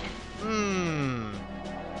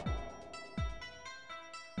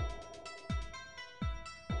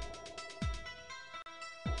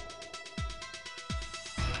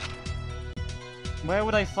 Where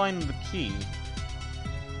would I find the key?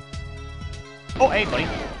 Oh, hey, buddy.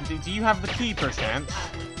 Do you have the key, perchance?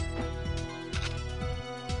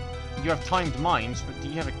 You have timed mines, but do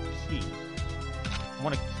you have a key? I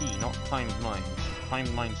want a key, not timed mines.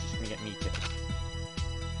 Timed mines just gonna get me killed.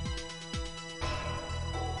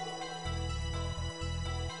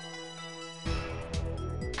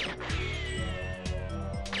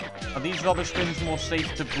 Are these rubbish bins more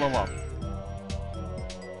safe to blow up?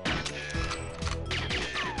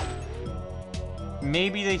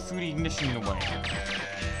 Maybe they threw the ignition away.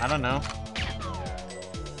 I don't know.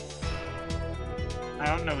 I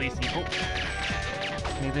don't know these people.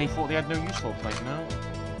 Maybe they thought they had no use for it, like, no.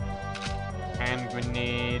 Hand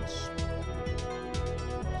grenades.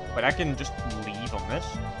 But I can just leave on this.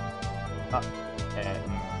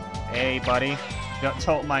 Hey, buddy.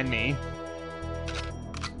 Don't mind me.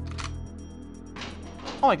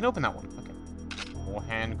 Oh, I can open that one. Okay. More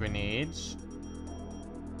hand grenades.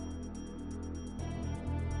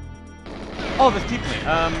 Oh, there's people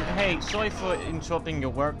in. Hey, sorry for interrupting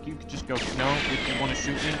your work. You could just go, no, if you want to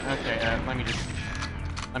shoot me. Okay, let me just,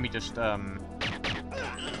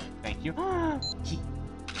 thank you.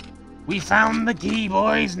 We found the key,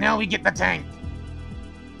 boys. Now we get the tank.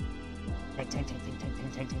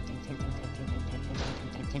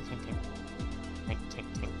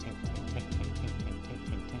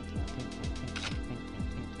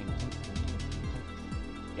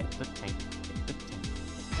 Get the tank.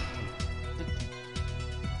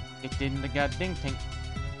 Get in the goddamn tank.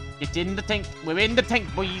 Get in the tank. We're in the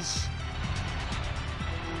tank, boys.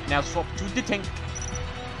 Now swap to the tank.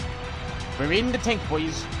 We're in the tank,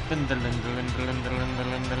 boys. I'm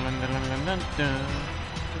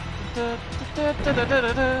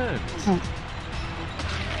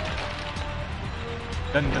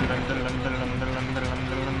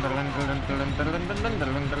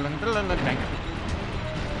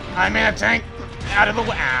in a tank. Out of the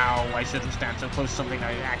way. Ow, I shouldn't stand so close to something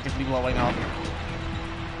I'm actively blowing up.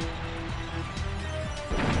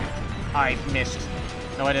 I missed.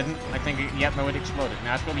 No, I didn't. I think, yep, no, it exploded.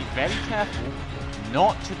 Now, I've got to be very careful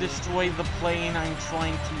not to destroy the plane I'm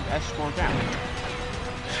trying to escort out.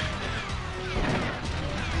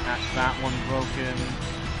 That's that one broken.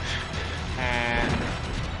 And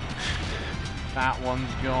that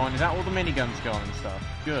one's gone. Is that all the miniguns gone and stuff?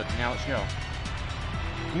 Good, now let's go.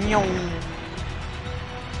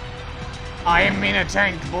 I am in a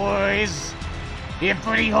tank, boys!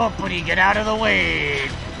 Hippity hoppity, get out of the way!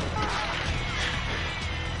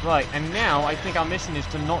 Right, and now I think our mission is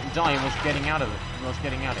to not die whilst getting out of it. Whilst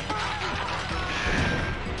getting out of it.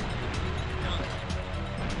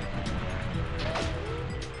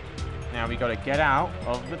 Now we gotta get out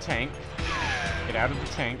of the tank. Get out of the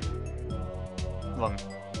tank. Run.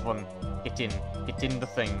 Run. Get in. Get in the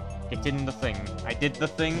thing. Get in the thing. I did the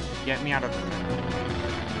thing. Get me out of the thing.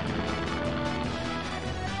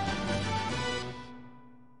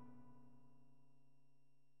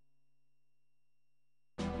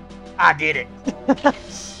 I did it!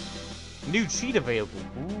 New cheat available.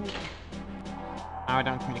 Ooh. Power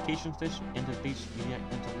down communication station. Interface via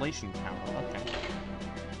ventilation tower. Okay.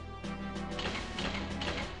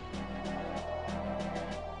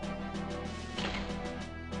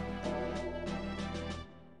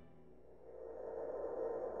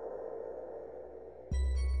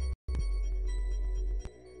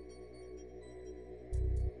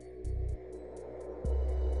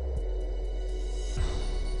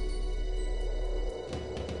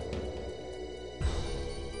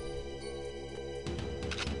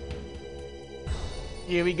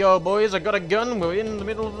 Here we go, boys. I got a gun. We're in the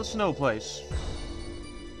middle of the snow place.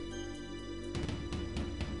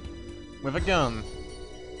 With a gun.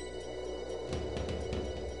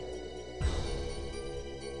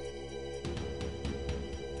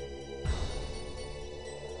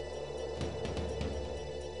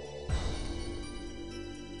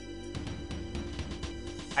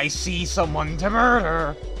 I see someone to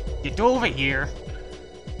murder. Get over here.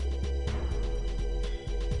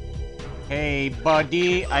 Hey,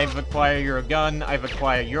 buddy, I've acquired your gun. I've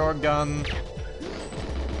acquired your gun.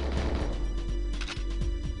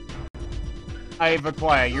 I've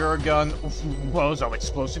acquired your gun. Those are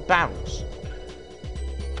explosive barrels.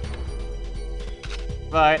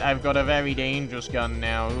 Right, I've got a very dangerous gun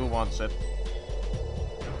now. Who wants it?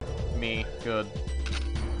 Me. Good.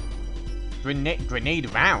 Grenade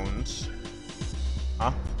rounds?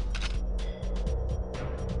 Huh?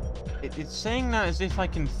 It's saying that as if I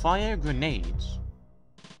can fire grenades.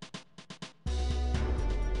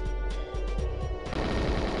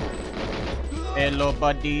 Hello,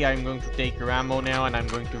 buddy. I'm going to take your ammo now, and I'm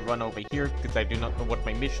going to run over here, because I do not know what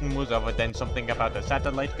my mission was, other than something about a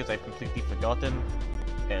satellite, because I've completely forgotten.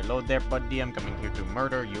 Hello there, buddy. I'm coming here to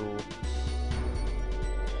murder you.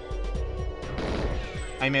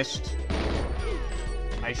 I missed.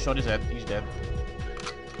 I shot his head. He's dead.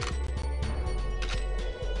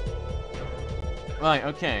 Right,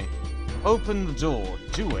 okay. Open the door.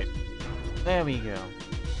 Do it. There we go.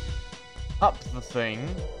 Up the thing.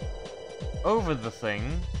 Over the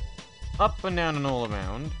thing. Up and down and all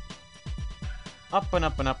around. Up and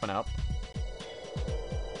up and up and up.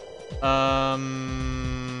 Do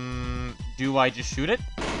I just shoot it?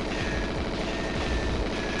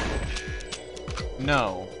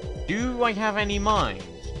 No. Do I have any mines?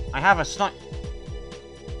 I have a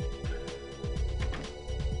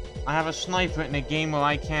sniper in a game where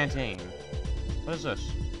I can't aim. What is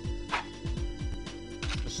this?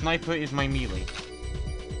 The sniper is my melee.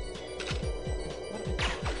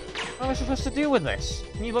 What am I supposed to do with this?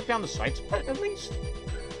 Can you look down the sights at least?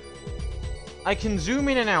 I can zoom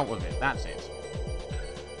in and out with it, that's it.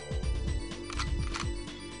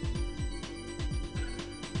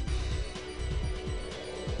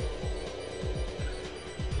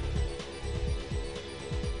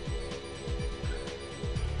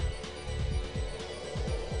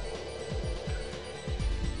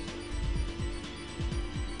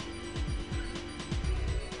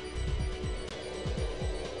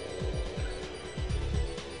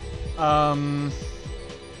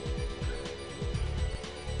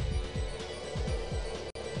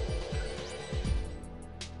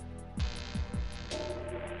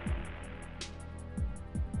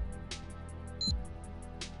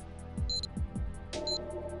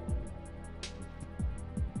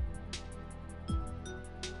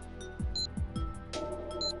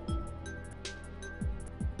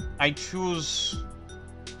 I choose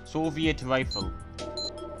Soviet rifle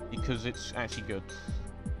because it's actually good.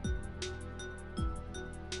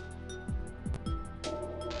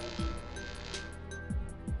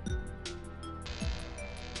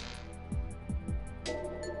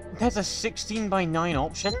 That's a 16:9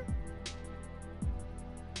 option?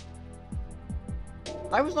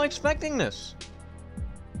 I was not expecting this.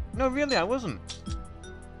 No, really, I wasn't.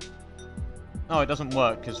 Oh, it doesn't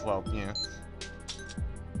work as well, yeah.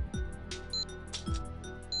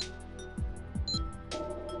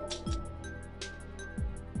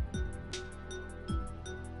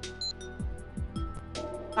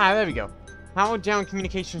 Ah, there we go. Power down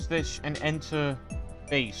communications dish and enter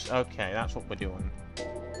base. Okay, that's what we're doing.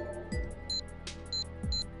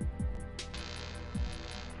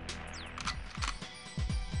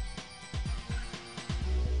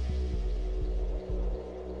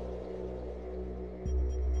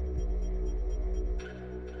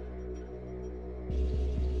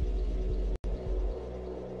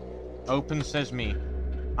 Open sesame.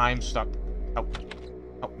 I'm stuck. Help.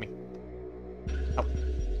 Help me. Help.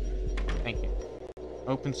 Thank you.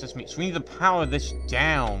 Open sesame. So we need to power this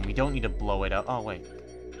down. We don't need to blow it up. Oh, wait.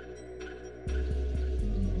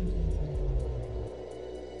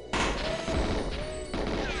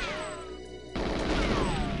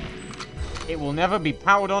 It will never be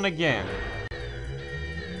powered on again.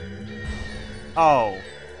 Oh.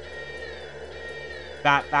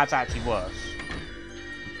 That's actually worse.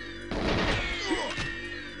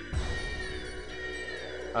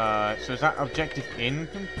 So is that objective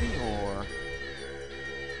incomplete, or...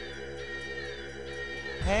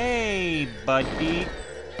 Hey, buddy!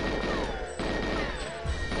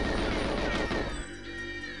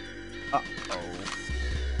 Uh-oh.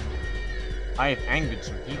 I have angered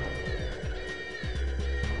some people.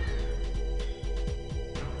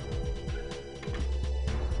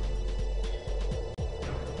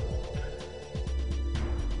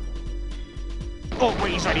 Oh,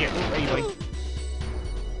 wait, he's right here! Oh, hey, buddy.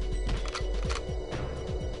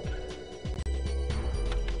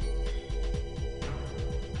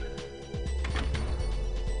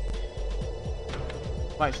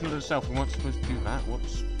 Right, it's not itself. We weren't supposed to do that.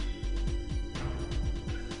 Whoops.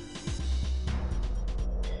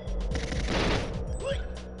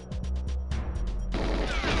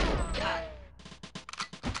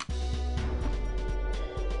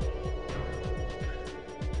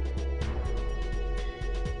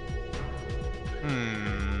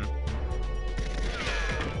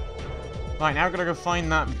 Right, now we're gonna go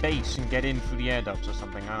find that base and get in through the air ducts or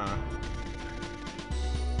something. I don't know.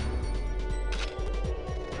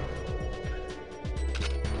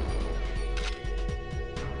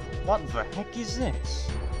 What the heck is this?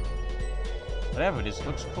 Whatever it is, it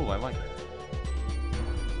looks cool, I like it.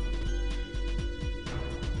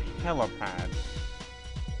 Helipad.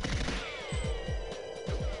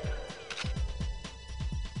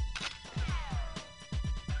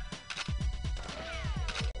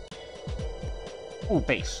 Ooh,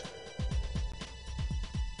 base.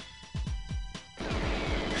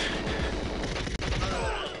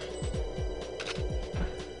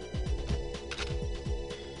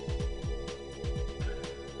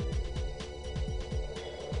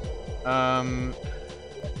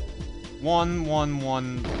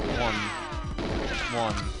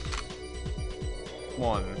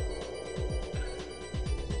 One.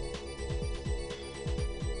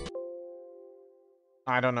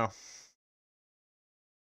 I don't know.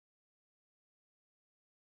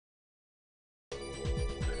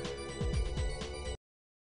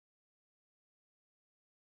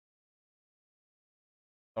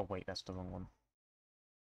 Oh wait, that's the wrong one.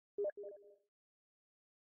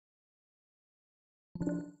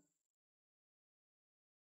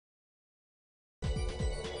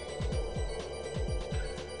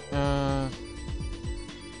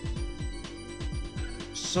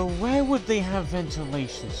 So where would they have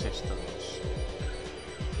ventilation systems?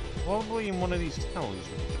 Probably in one of these towers.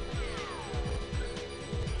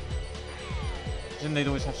 Then they'd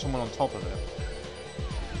always have someone on top of it.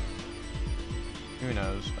 Who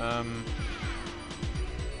knows?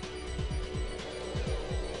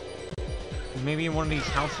 Maybe in one of these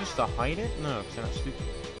houses to hide it? No, because that's stupid.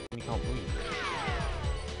 And you can't breathe.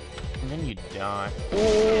 And then you die.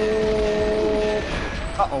 Oh!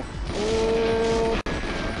 Uh-oh. Oh!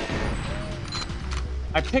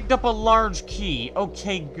 I picked up a large key.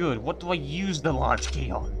 Okay, good. What do I use the large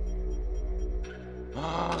key on?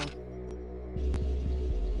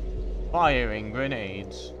 Firing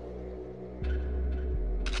grenades.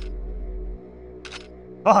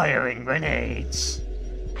 Firing grenades!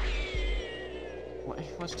 Well,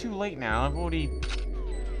 it's too late now. I've already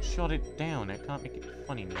shot it down. I can't make it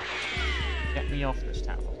funny now. Get me off this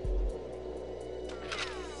tower.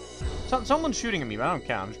 Someone's shooting at me, but I don't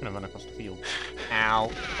care. I'm just gonna run across the field.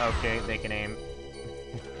 Ow. Okay, they can aim.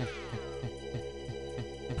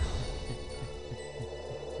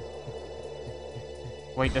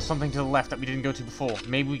 Wait, there's something to the left that we didn't go to before.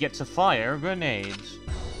 Maybe we get to fire grenades.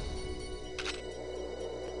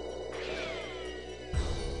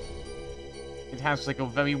 It has like a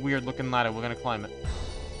very weird looking ladder. We're gonna climb it.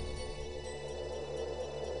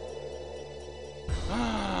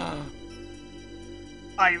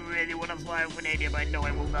 I really want to fire a grenade, but I know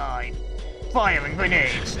I will die. Firing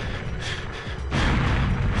grenades!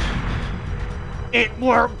 It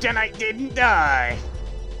worked and I didn't die!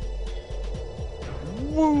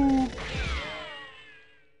 Woo!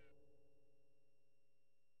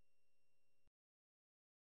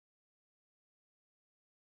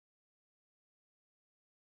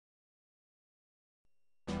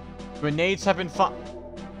 Grenades have been What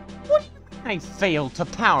do you mean I failed to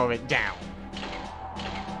power it down?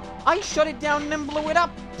 I shut it down and then blew it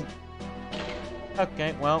up!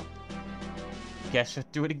 Okay, well... guess I'll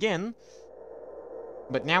do it again.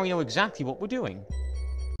 But now we know exactly what we're doing.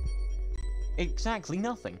 Exactly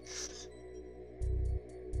nothing.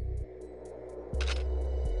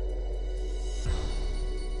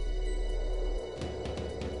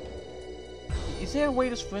 Is there a way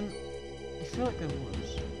to sprint? I feel like there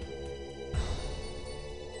was.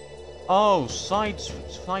 Oh,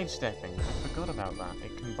 sidestepping. I forgot about that.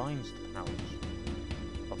 It combines the powers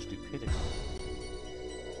of stupidity.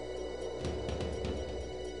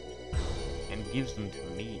 And gives them to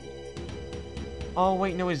me. Oh,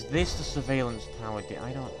 wait, no, is this the surveillance tower?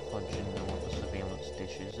 I don't fudging know what the surveillance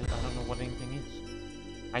dish is. I don't know what anything is.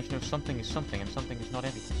 I just know something is something, and something is not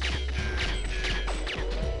everything.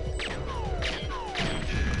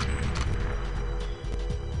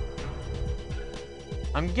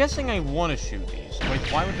 I'm guessing I want to shoot these. Wait,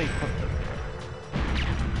 why would they put them here?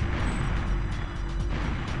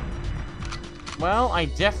 Well, I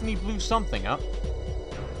definitely blew something up.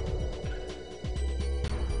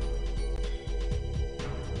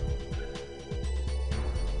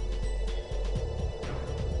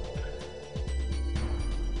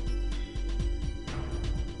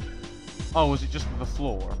 Oh, was it just the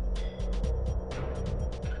floor?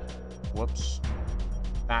 Whoops.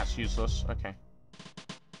 That's useless. Okay.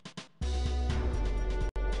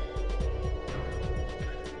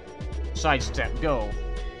 Sidestep, go.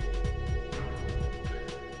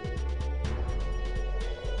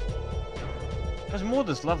 There's more to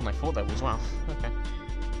this level than I thought there was. Wow. Okay.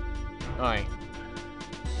 Alright.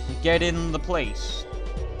 Get in the place.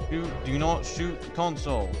 Do not shoot the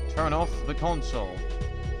console. Turn off the console.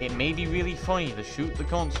 It may be really funny to shoot the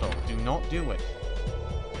console. Do not do it.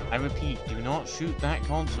 I repeat, do not shoot that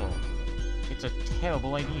console. It's a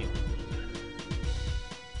terrible idea.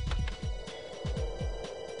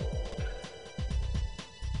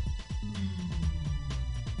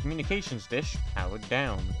 Communications dish powered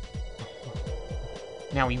down.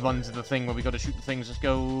 Now we run to the thing where we gotta shoot the things. Let's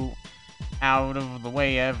go out of the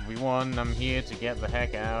way, everyone. I'm here to get the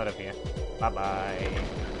heck out of here. Bye-bye.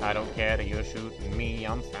 I don't care that you're shooting me.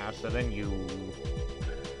 I'm faster than you.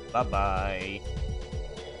 Bye-bye.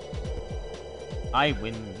 I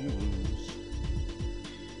win, you lose.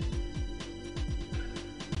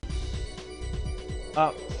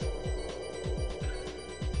 Up.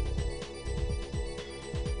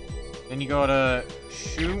 Then you gotta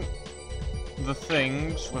shoot the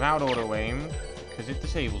things without auto aim, because it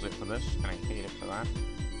disables it for this, and I hate it for that.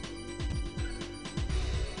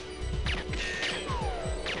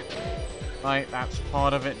 Right, that's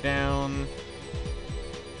part of it down.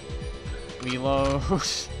 Reload. Oh,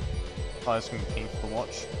 this is gonna be painful to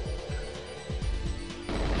watch.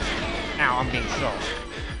 Ow, I'm being shot.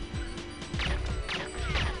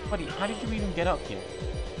 Buddy, how did you even get up here?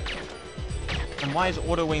 And why is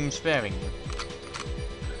auto-aim sparing you?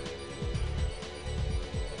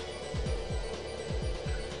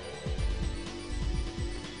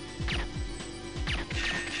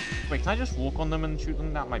 Wait, can I just walk on them and shoot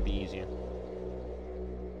them? That might be easier.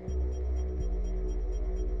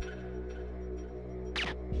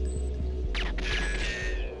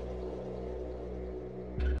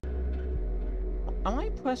 Am I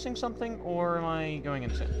pressing something, or am I going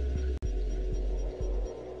insane?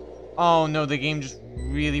 Oh no, the game just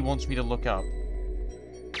really wants me to look up.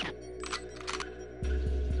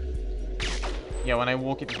 Yeah, when I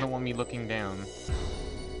walk, it doesn't want me looking down.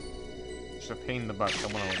 It's a pain in the butt. I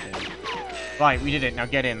want to look down. Right, we did it. Now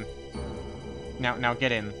get in. Now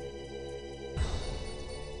get in.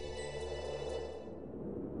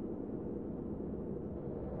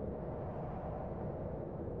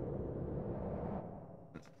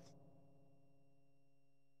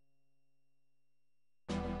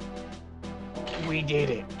 We did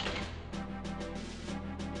it.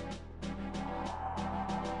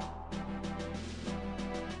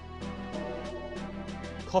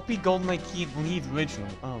 Copy Goldeneye key, leave original.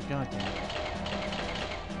 Oh, god damn it.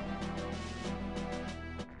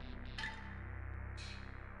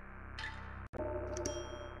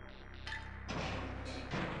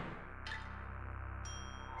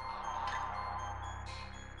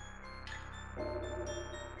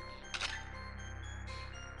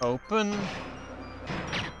 Open.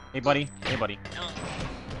 Hey, buddy. Hey, buddy.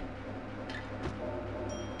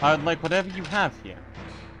 I'd like whatever you have here.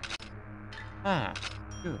 Ah,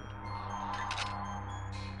 good.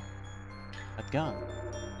 A gun.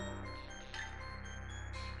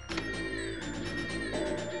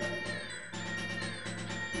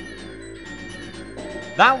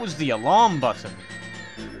 That was the alarm button.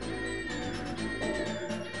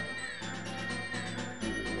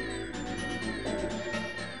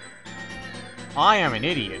 I am an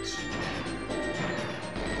idiot.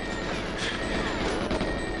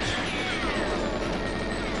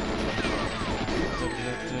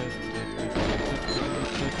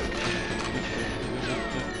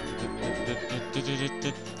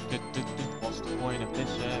 What's the point of this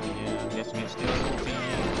area? I'm guessing it's still being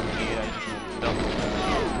weird. I just walked up.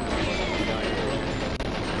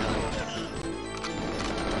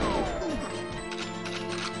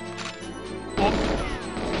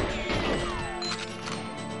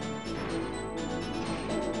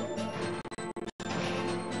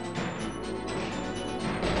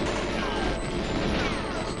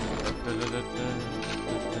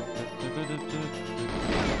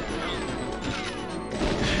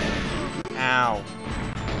 Ow.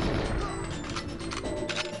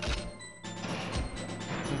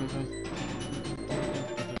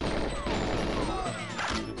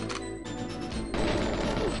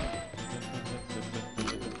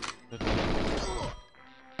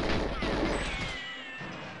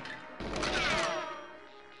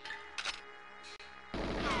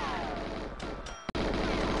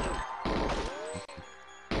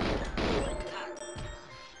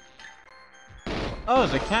 Oh,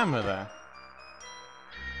 there's a camera there.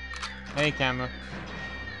 Hey, camera.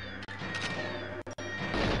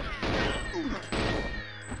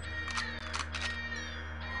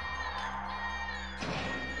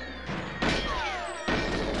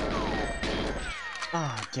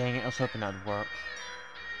 Ah, dang it, I was hoping that'd work.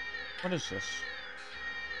 What is this?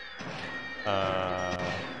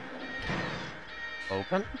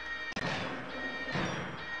 Open?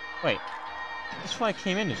 Wait. That's why I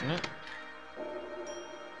came in, isn't it?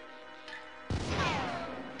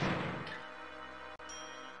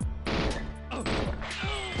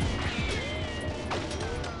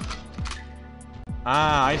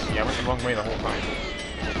 Ah, I see. I went the wrong way the whole time.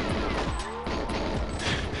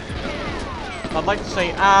 I'd like to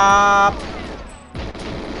say,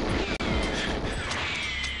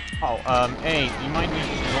 Oh, hey, do you mind me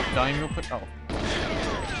just not dying real quick? Oh.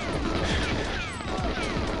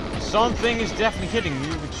 Something is definitely hitting me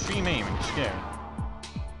with extreme aim. It's scary.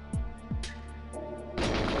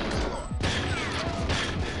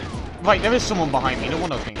 Right, there is someone behind me. No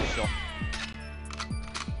one else being shot.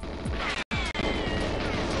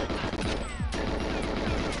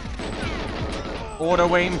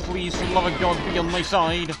 Auto aim, please, for the love of God, be on my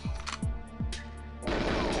side.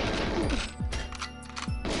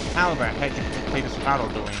 How the heck did you play this battle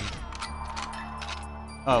doing?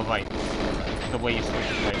 Oh, right. The way you're supposed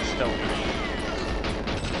to play it, stealthy.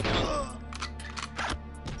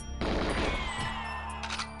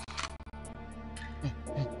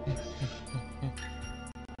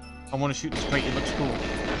 want to shoot this crate, it looks cool.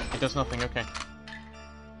 It does nothing, okay.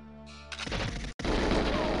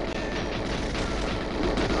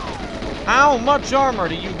 How much armor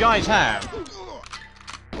do you guys have?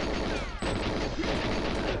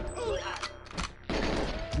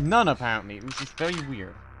 None, apparently, which is very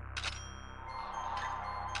weird.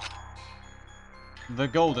 The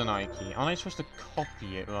Goldeneye key. Aren't I supposed to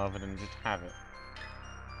copy it rather than just have it?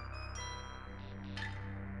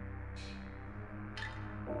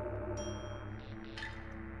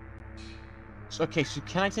 So, okay, so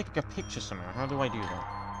can I take a picture somehow? How do I do that?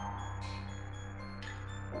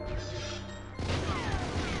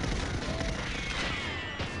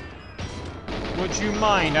 Would you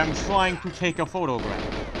mind? I'm trying to take a photograph.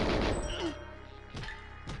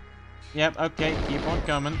 Yep, okay, keep on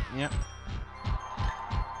coming. Yep.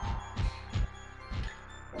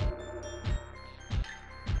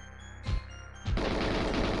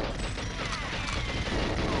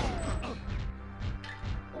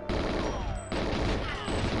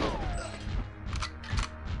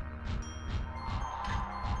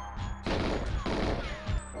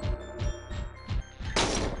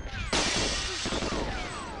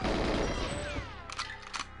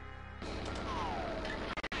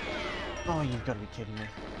 Oh, you've got to be kidding me.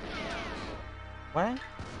 Where?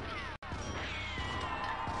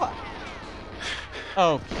 What?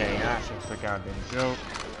 Okay, that's just a goddamn joke.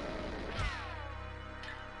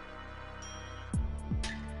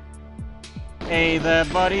 Hey there,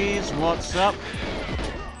 buddies. What's up?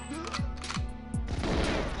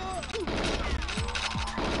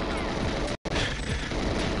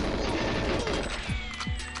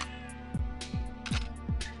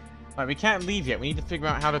 Right, we can't leave yet. We need to figure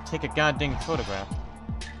out how to take a goddamn photograph.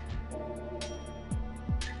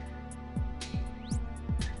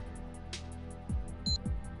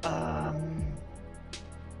 Oh,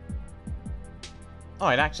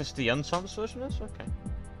 I'd access the unsolved version of this? Okay.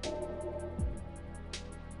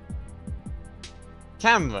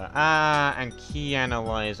 Camera. And key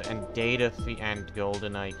analyzer, and data feed, and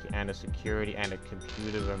Goldeneye, and a security, and a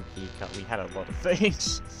computer room key cut. We had a lot of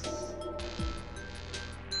things.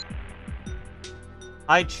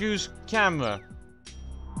 I choose camera.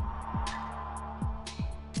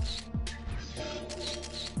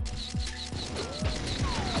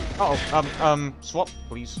 Uh-oh, swap,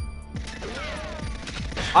 please.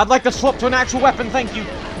 I'd like to swap to an actual weapon, thank you.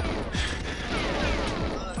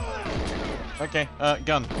 Okay,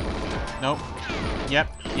 gun. Nope. Yep,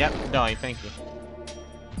 die, thank you.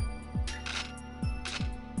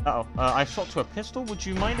 Uh-oh, I swapped to a pistol. Would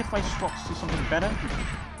you mind if I swapped to something better?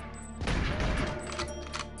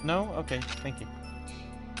 No? Okay, thank you.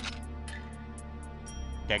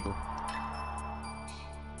 Gaggle.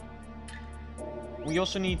 We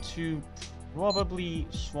also need to probably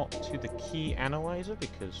swap to the key analyzer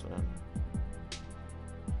because,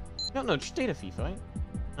 No, just data thief, right?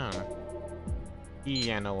 I don't know.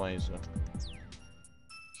 Key analyzer.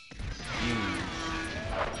 Use.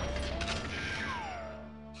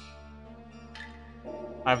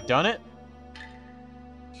 I've done it?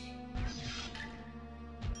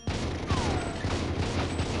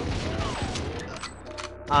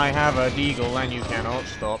 I have a deagle and you cannot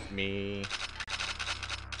stop me.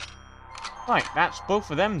 Right, that's both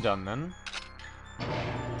of them done then.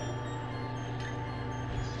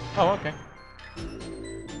 Oh, okay.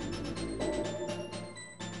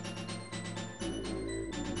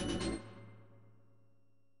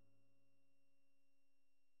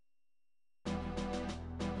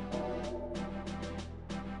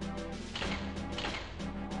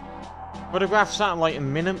 Photograph satellite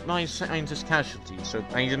and minimize scientist casualties, so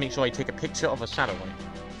I need to make sure I take a picture of a satellite.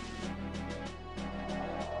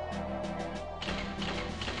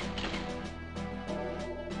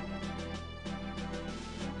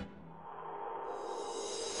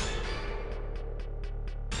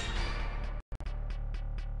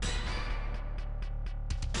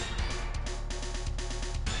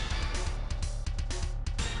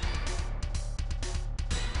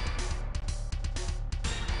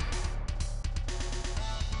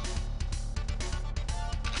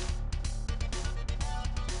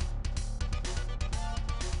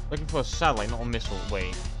 Looking for a satellite, not a missile.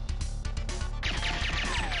 Wait.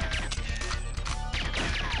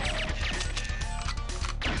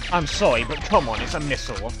 I'm sorry, but come on, it's a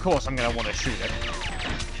missile. Of course I'm gonna want to shoot it.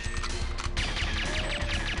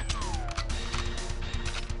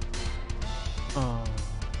 Oh.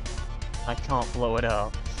 I can't blow it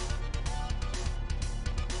up.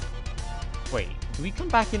 Wait, do we come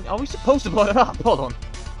back in? Are we supposed to blow it up? Hold on.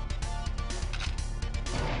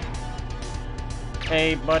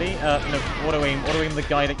 Hey, buddy. No, auto aim the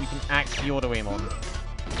guy that you can actually auto aim on.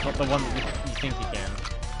 not the one that you think you can.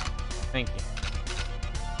 Thank you.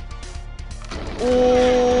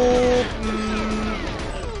 Oh!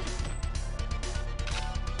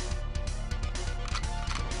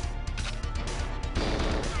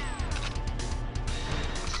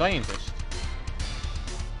 Scientist.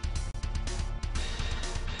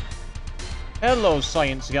 Hello,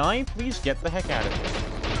 science guy. Please get the heck out of here.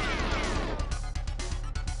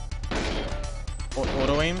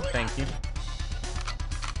 Auto aim, thank you.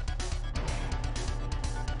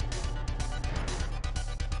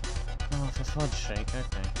 Oh, for fudge's sake,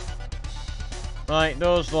 okay. Right,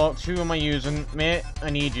 door's locked. Who am I using? Mate, I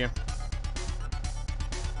need you.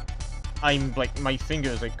 I'm, like, my finger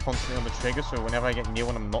is, like, constantly on the trigger, so whenever I get near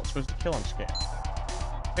one I'm not supposed to kill, I'm scared.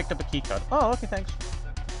 Picked up a keycard. Oh, okay, thanks.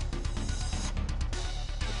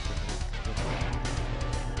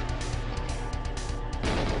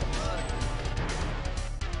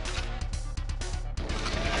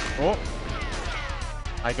 Oh!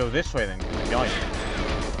 I go this way then, because the guy.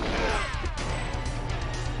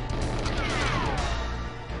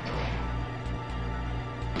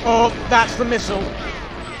 Oh, that's the missile!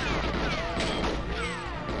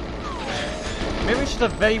 Maybe it's just a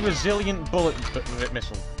very resilient bullet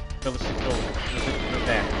missile. Ballistic bullet.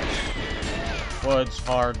 There. Words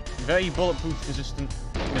hard. Very bulletproof resistant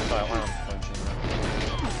missile. I don't know.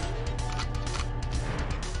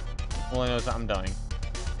 All I know is that I'm dying.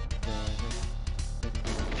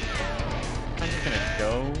 I'm just gonna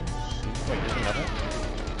go. Wait, there's another?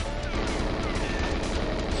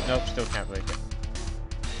 Nope, still can't break it.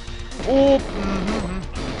 Oh!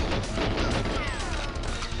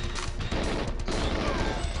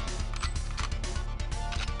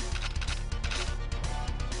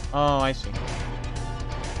 Oh, I see.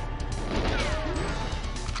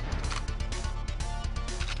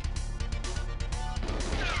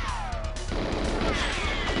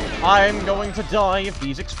 I'm going to die if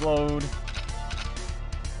these explode.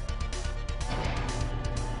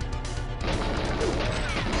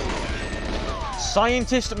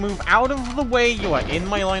 Scientist, move out of the way. You are in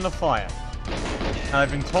my line of fire. And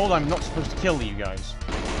I've been told I'm not supposed to kill you guys.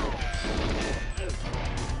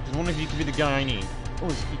 Because one of you could be the guy I need. Oh,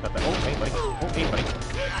 there's a keypad there. Oh, hey, buddy. Oh, hey, buddy.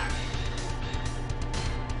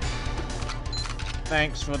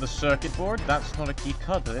 Thanks for the circuit board. That's not a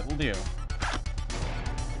keycard, but it will do.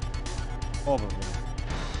 Probably.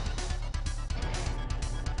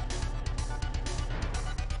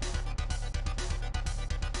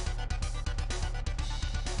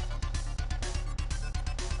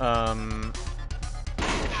 Oh.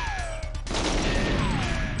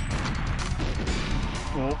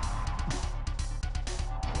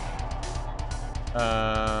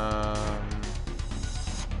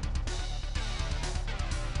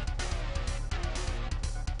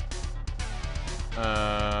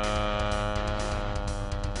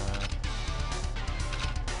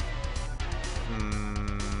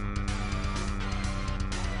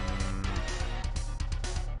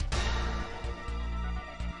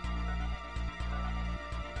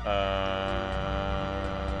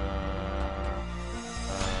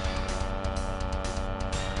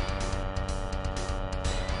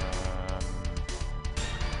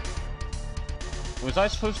 Was I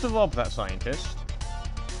supposed to rob that scientist?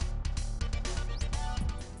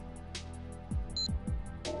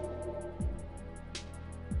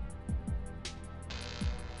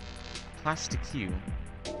 Plastic cube.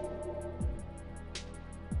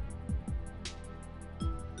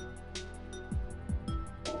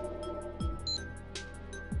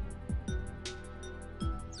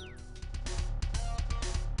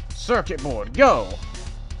 Circuit board, go!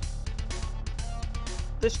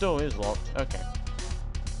 This door is locked. Okay.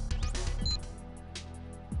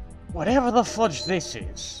 Whatever the fudge this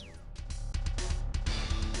is.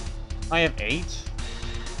 I have 8.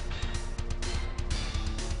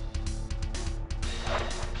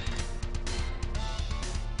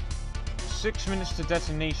 Six minutes to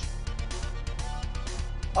detonation.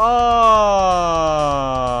 Oh.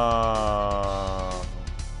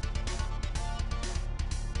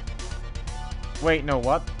 Wait, no,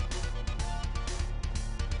 what?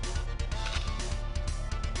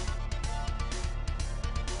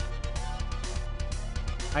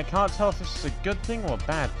 I can't tell if this is a good thing or a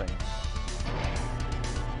bad thing.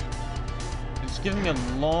 It's giving me a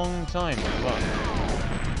long time to run.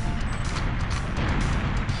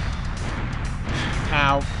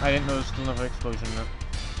 Ow, I didn't notice another explosion in it.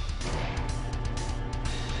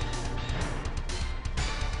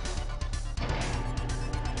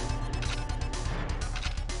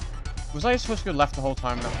 Was I supposed to go left the whole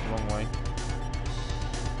time? That's the wrong way.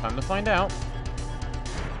 Time to find out.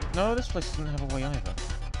 No, this place doesn't have a way either.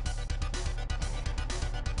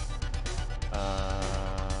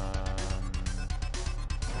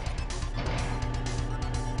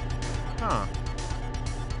 Huh.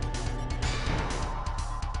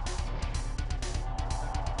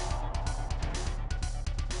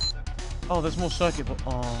 Oh, there's more circuit boards.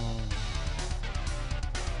 Oh.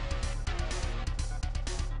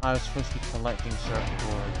 I was supposed to be collecting circuit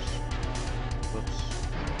boards. Whoops.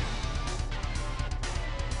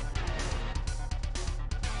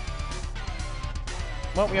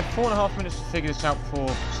 Well, we have 4.5 minutes to figure this out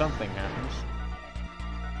before something happens.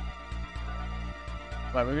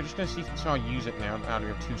 Right, we're just gonna see if we can somehow use it now out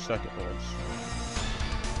of 2 circuit boards.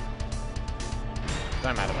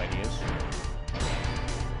 I'm out of ideas.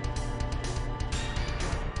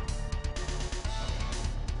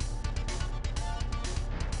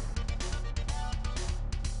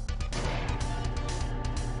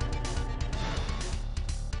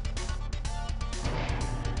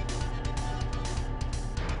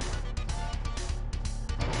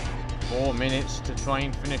 4 minutes to try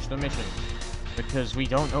and finish the mission. Because we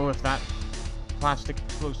don't know if that plastic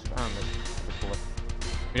explosive...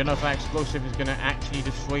 we don't know if that explosive is going to actually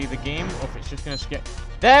destroy the game, or if it's just going to scare...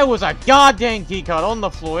 There was a goddamn keycard on the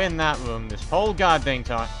floor in that room this whole goddamn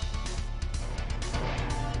time.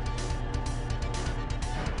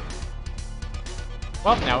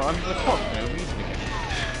 Well, now we're under the clock, no reason again.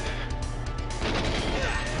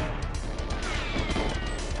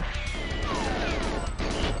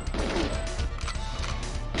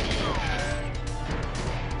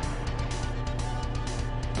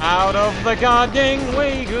 Out of the goddamn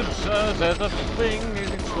way, good sirs, there's a thing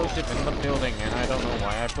explosive in the building, and I don't know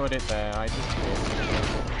why I put it there, I just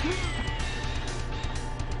did.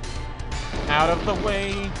 Out of the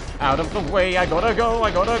way, I gotta go,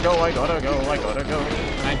 I gotta go, I gotta go, I gotta go.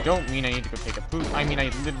 And I don't mean I need to go take a poop, I mean I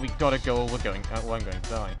literally gotta go, we're going, well, I'm going to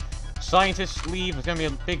die. Scientists, leave, there's gonna be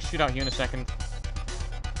a big shootout here in a second.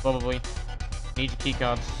 Probably. Need your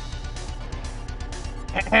keycards.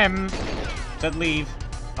 Ahem. Said leave.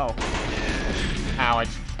 Oh. Ow, I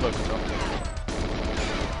just exploded myself.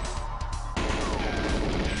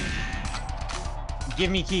 Give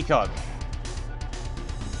me keycard.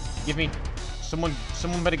 Give me... Someone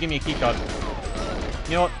better give me a keycard.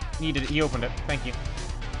 You know what? Needed it. He opened it. Thank you.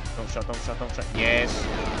 Don't shut, don't shut, don't shut. Yes.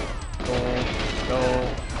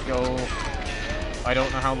 Go. I don't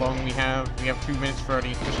know how long we have. We have 2 minutes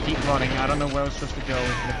 30. Just keep running. I don't know where we're supposed to go. We're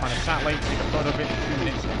gonna find a satellite, take a photo of it, 2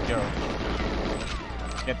 minutes, and go.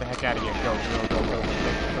 Get the heck out of here. Go.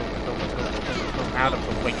 Out of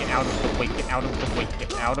the way, get out of the way, get out of the way,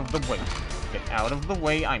 get out of the way. Get out of the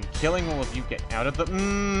way, I'm killing all of you, get out of the...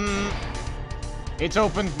 It's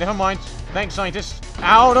open, never mind. Thanks, scientists.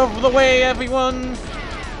 Out of the way, everyone!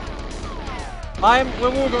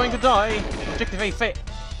 We're all going to die. Objective A fit.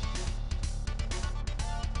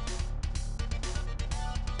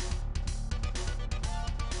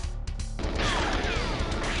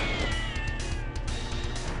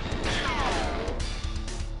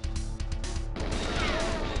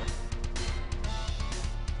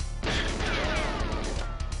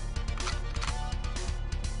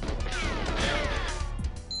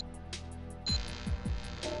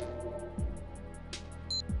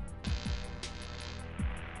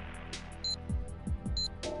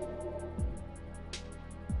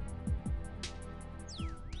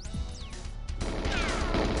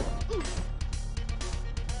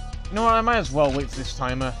 You know what, I might as well wait for this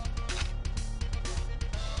timer.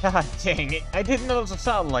 God dang it, I didn't know there was a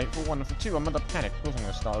satellite for 1 and for 2, I'm under panic. Of course I'm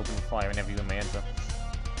going to start opening fire in every room I enter.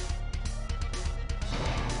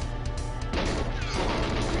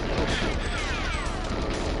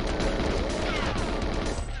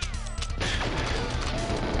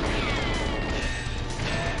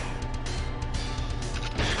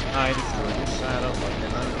 I destroyed this satellite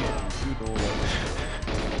and I'm getting 2 doors.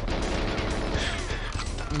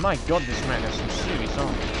 My god, this man has some serious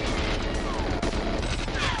armor.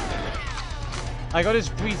 I got his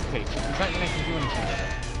briefcase. Does that mean I can do anything with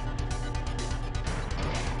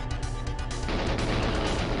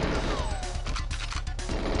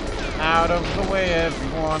it? Out of the way,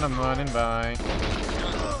 everyone, I'm running by.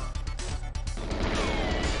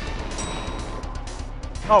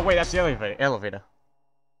 Oh, wait, that's the elevator.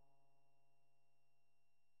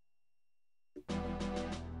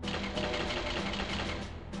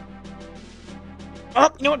 Oh,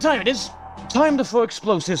 you know what time it is? Time to throw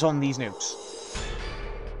explosives on these nukes.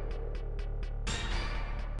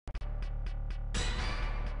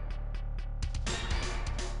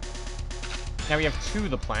 Now we have 2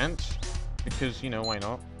 the plant, because, you know, why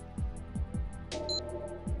not?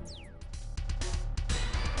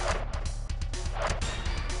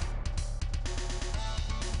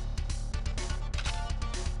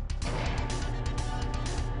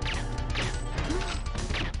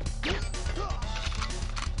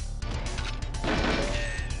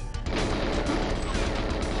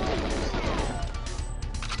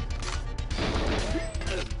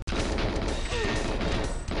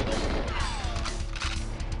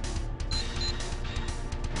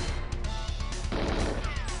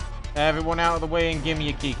 Everyone out of the way and give me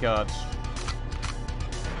your keycards.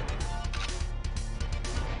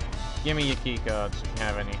 Give me your keycards if you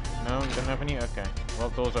have any. No, you don't have any? Okay. Well,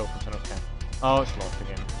 door's open, so okay. Oh, it's locked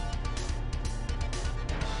again.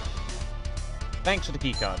 Thanks for the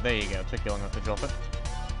keycard. There you go. Took you long enough to drop it.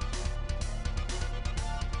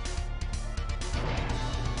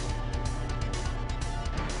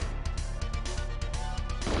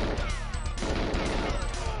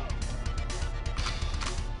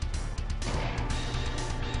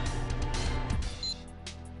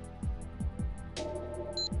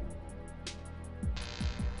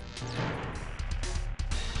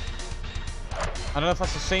 I don't know if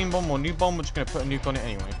that's the same bomb or new bomb. We're just going to put a nuke on it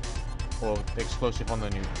anyway. Or the explosive on the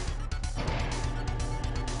nuke.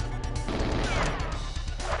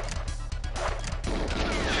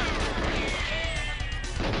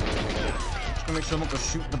 Just going to make sure I'm not going to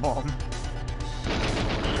shoot the bomb.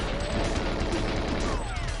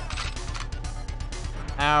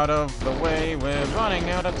 Out of the way, we're running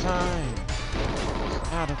out of time.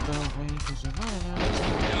 Out of the way, because we're running out of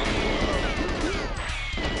time.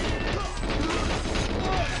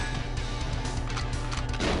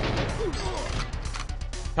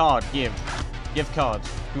 Card, give. Give cards.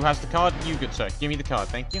 Who has the card? You, good sir. Give me the card,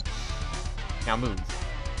 thank you. Now move.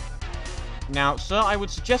 Now, sir, I would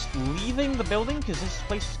suggest leaving the building, because this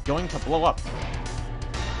place is going to blow up.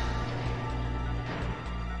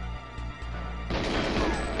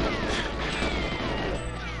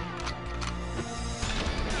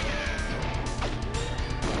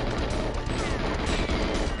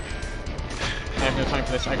 I have no time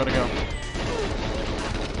for this, I gotta go.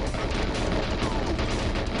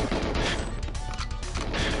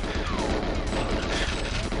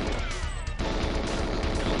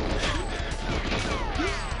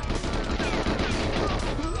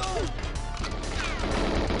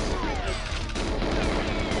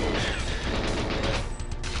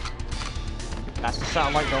 That's the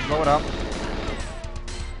satellite, don't blow it up.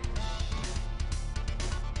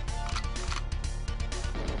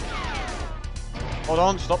 Hold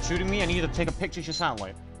on, stop shooting me. I need to take a picture of your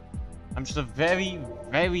satellite. I'm just a very,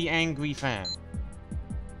 very angry fan.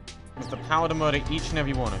 With the power to murder each and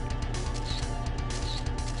every one of you.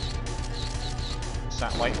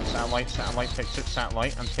 Satellite, satellite, satellite, picture,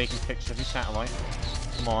 satellite. I'm taking pictures of your satellite.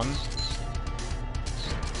 Come on.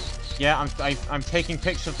 Yeah, I'm taking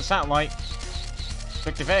pictures of the satellite.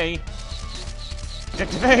 Objective A.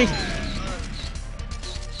 Objective A!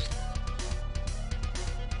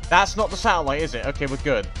 That's not the satellite, is it? Okay, we're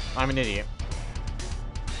good. I'm an idiot.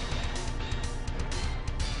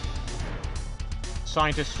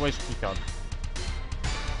 Scientist, where's the keycard?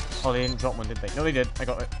 Oh, they didn't drop one, did they? No, they did. I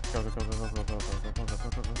got it. Go, go, go, go, go, go, go, go, go, go, go,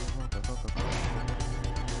 go, go, go, go, go.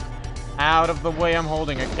 Out of the way, I'm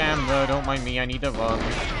holding a camera. Don't mind me, I need to run.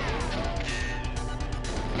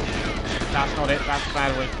 That's not it, that's the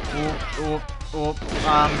bad way.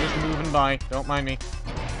 I'm just moving by. Don't mind me.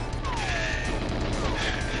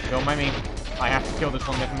 Don't mind me. I have to kill this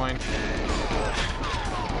one, never mind.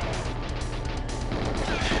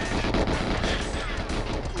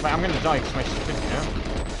 Wait, I'm gonna die because my stupidity now.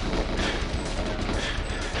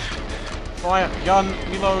 Fire, gun,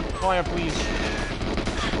 reload, fire please.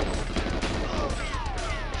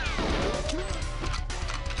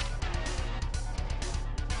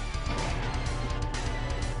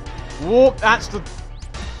 Whoop, that's the...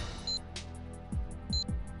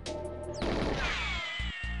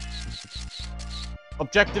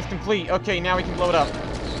 Objective complete. Okay, now we can blow it up.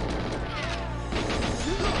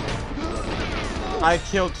 I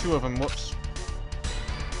killed 2 of them, whoops.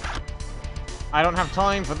 I don't have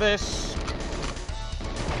time for this.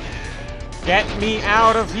 Get me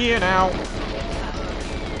out of here now.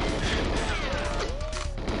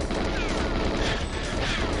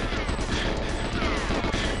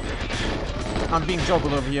 I'm being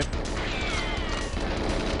joggled over here.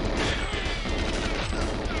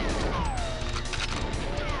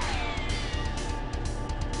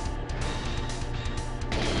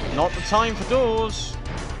 Not the time for doors.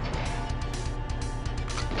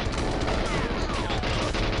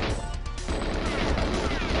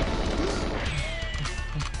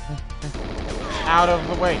 Out of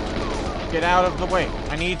the way. Get out of the way.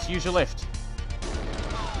 I need to use your lift.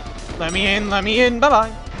 Let me in,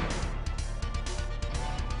 bye-bye.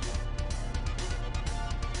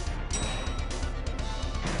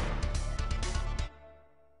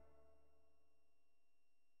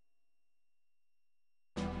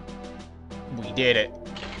 We did it.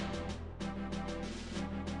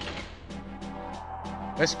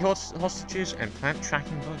 Rescue hostages and plant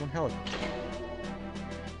tracking bug on helicopter.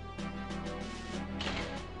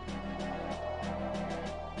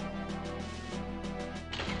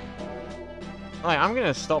 Alright, I'm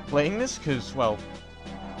gonna stop playing this, because, well,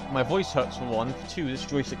 my voice hurts for one, for two, this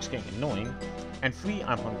joystick's getting annoying, and three,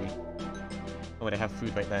 I'm hungry. Oh wait, I have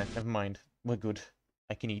food right there. Never mind. We're good.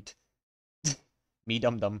 I can eat. Me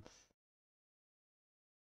dum-dum.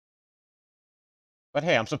 But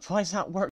hey, I'm surprised that worked.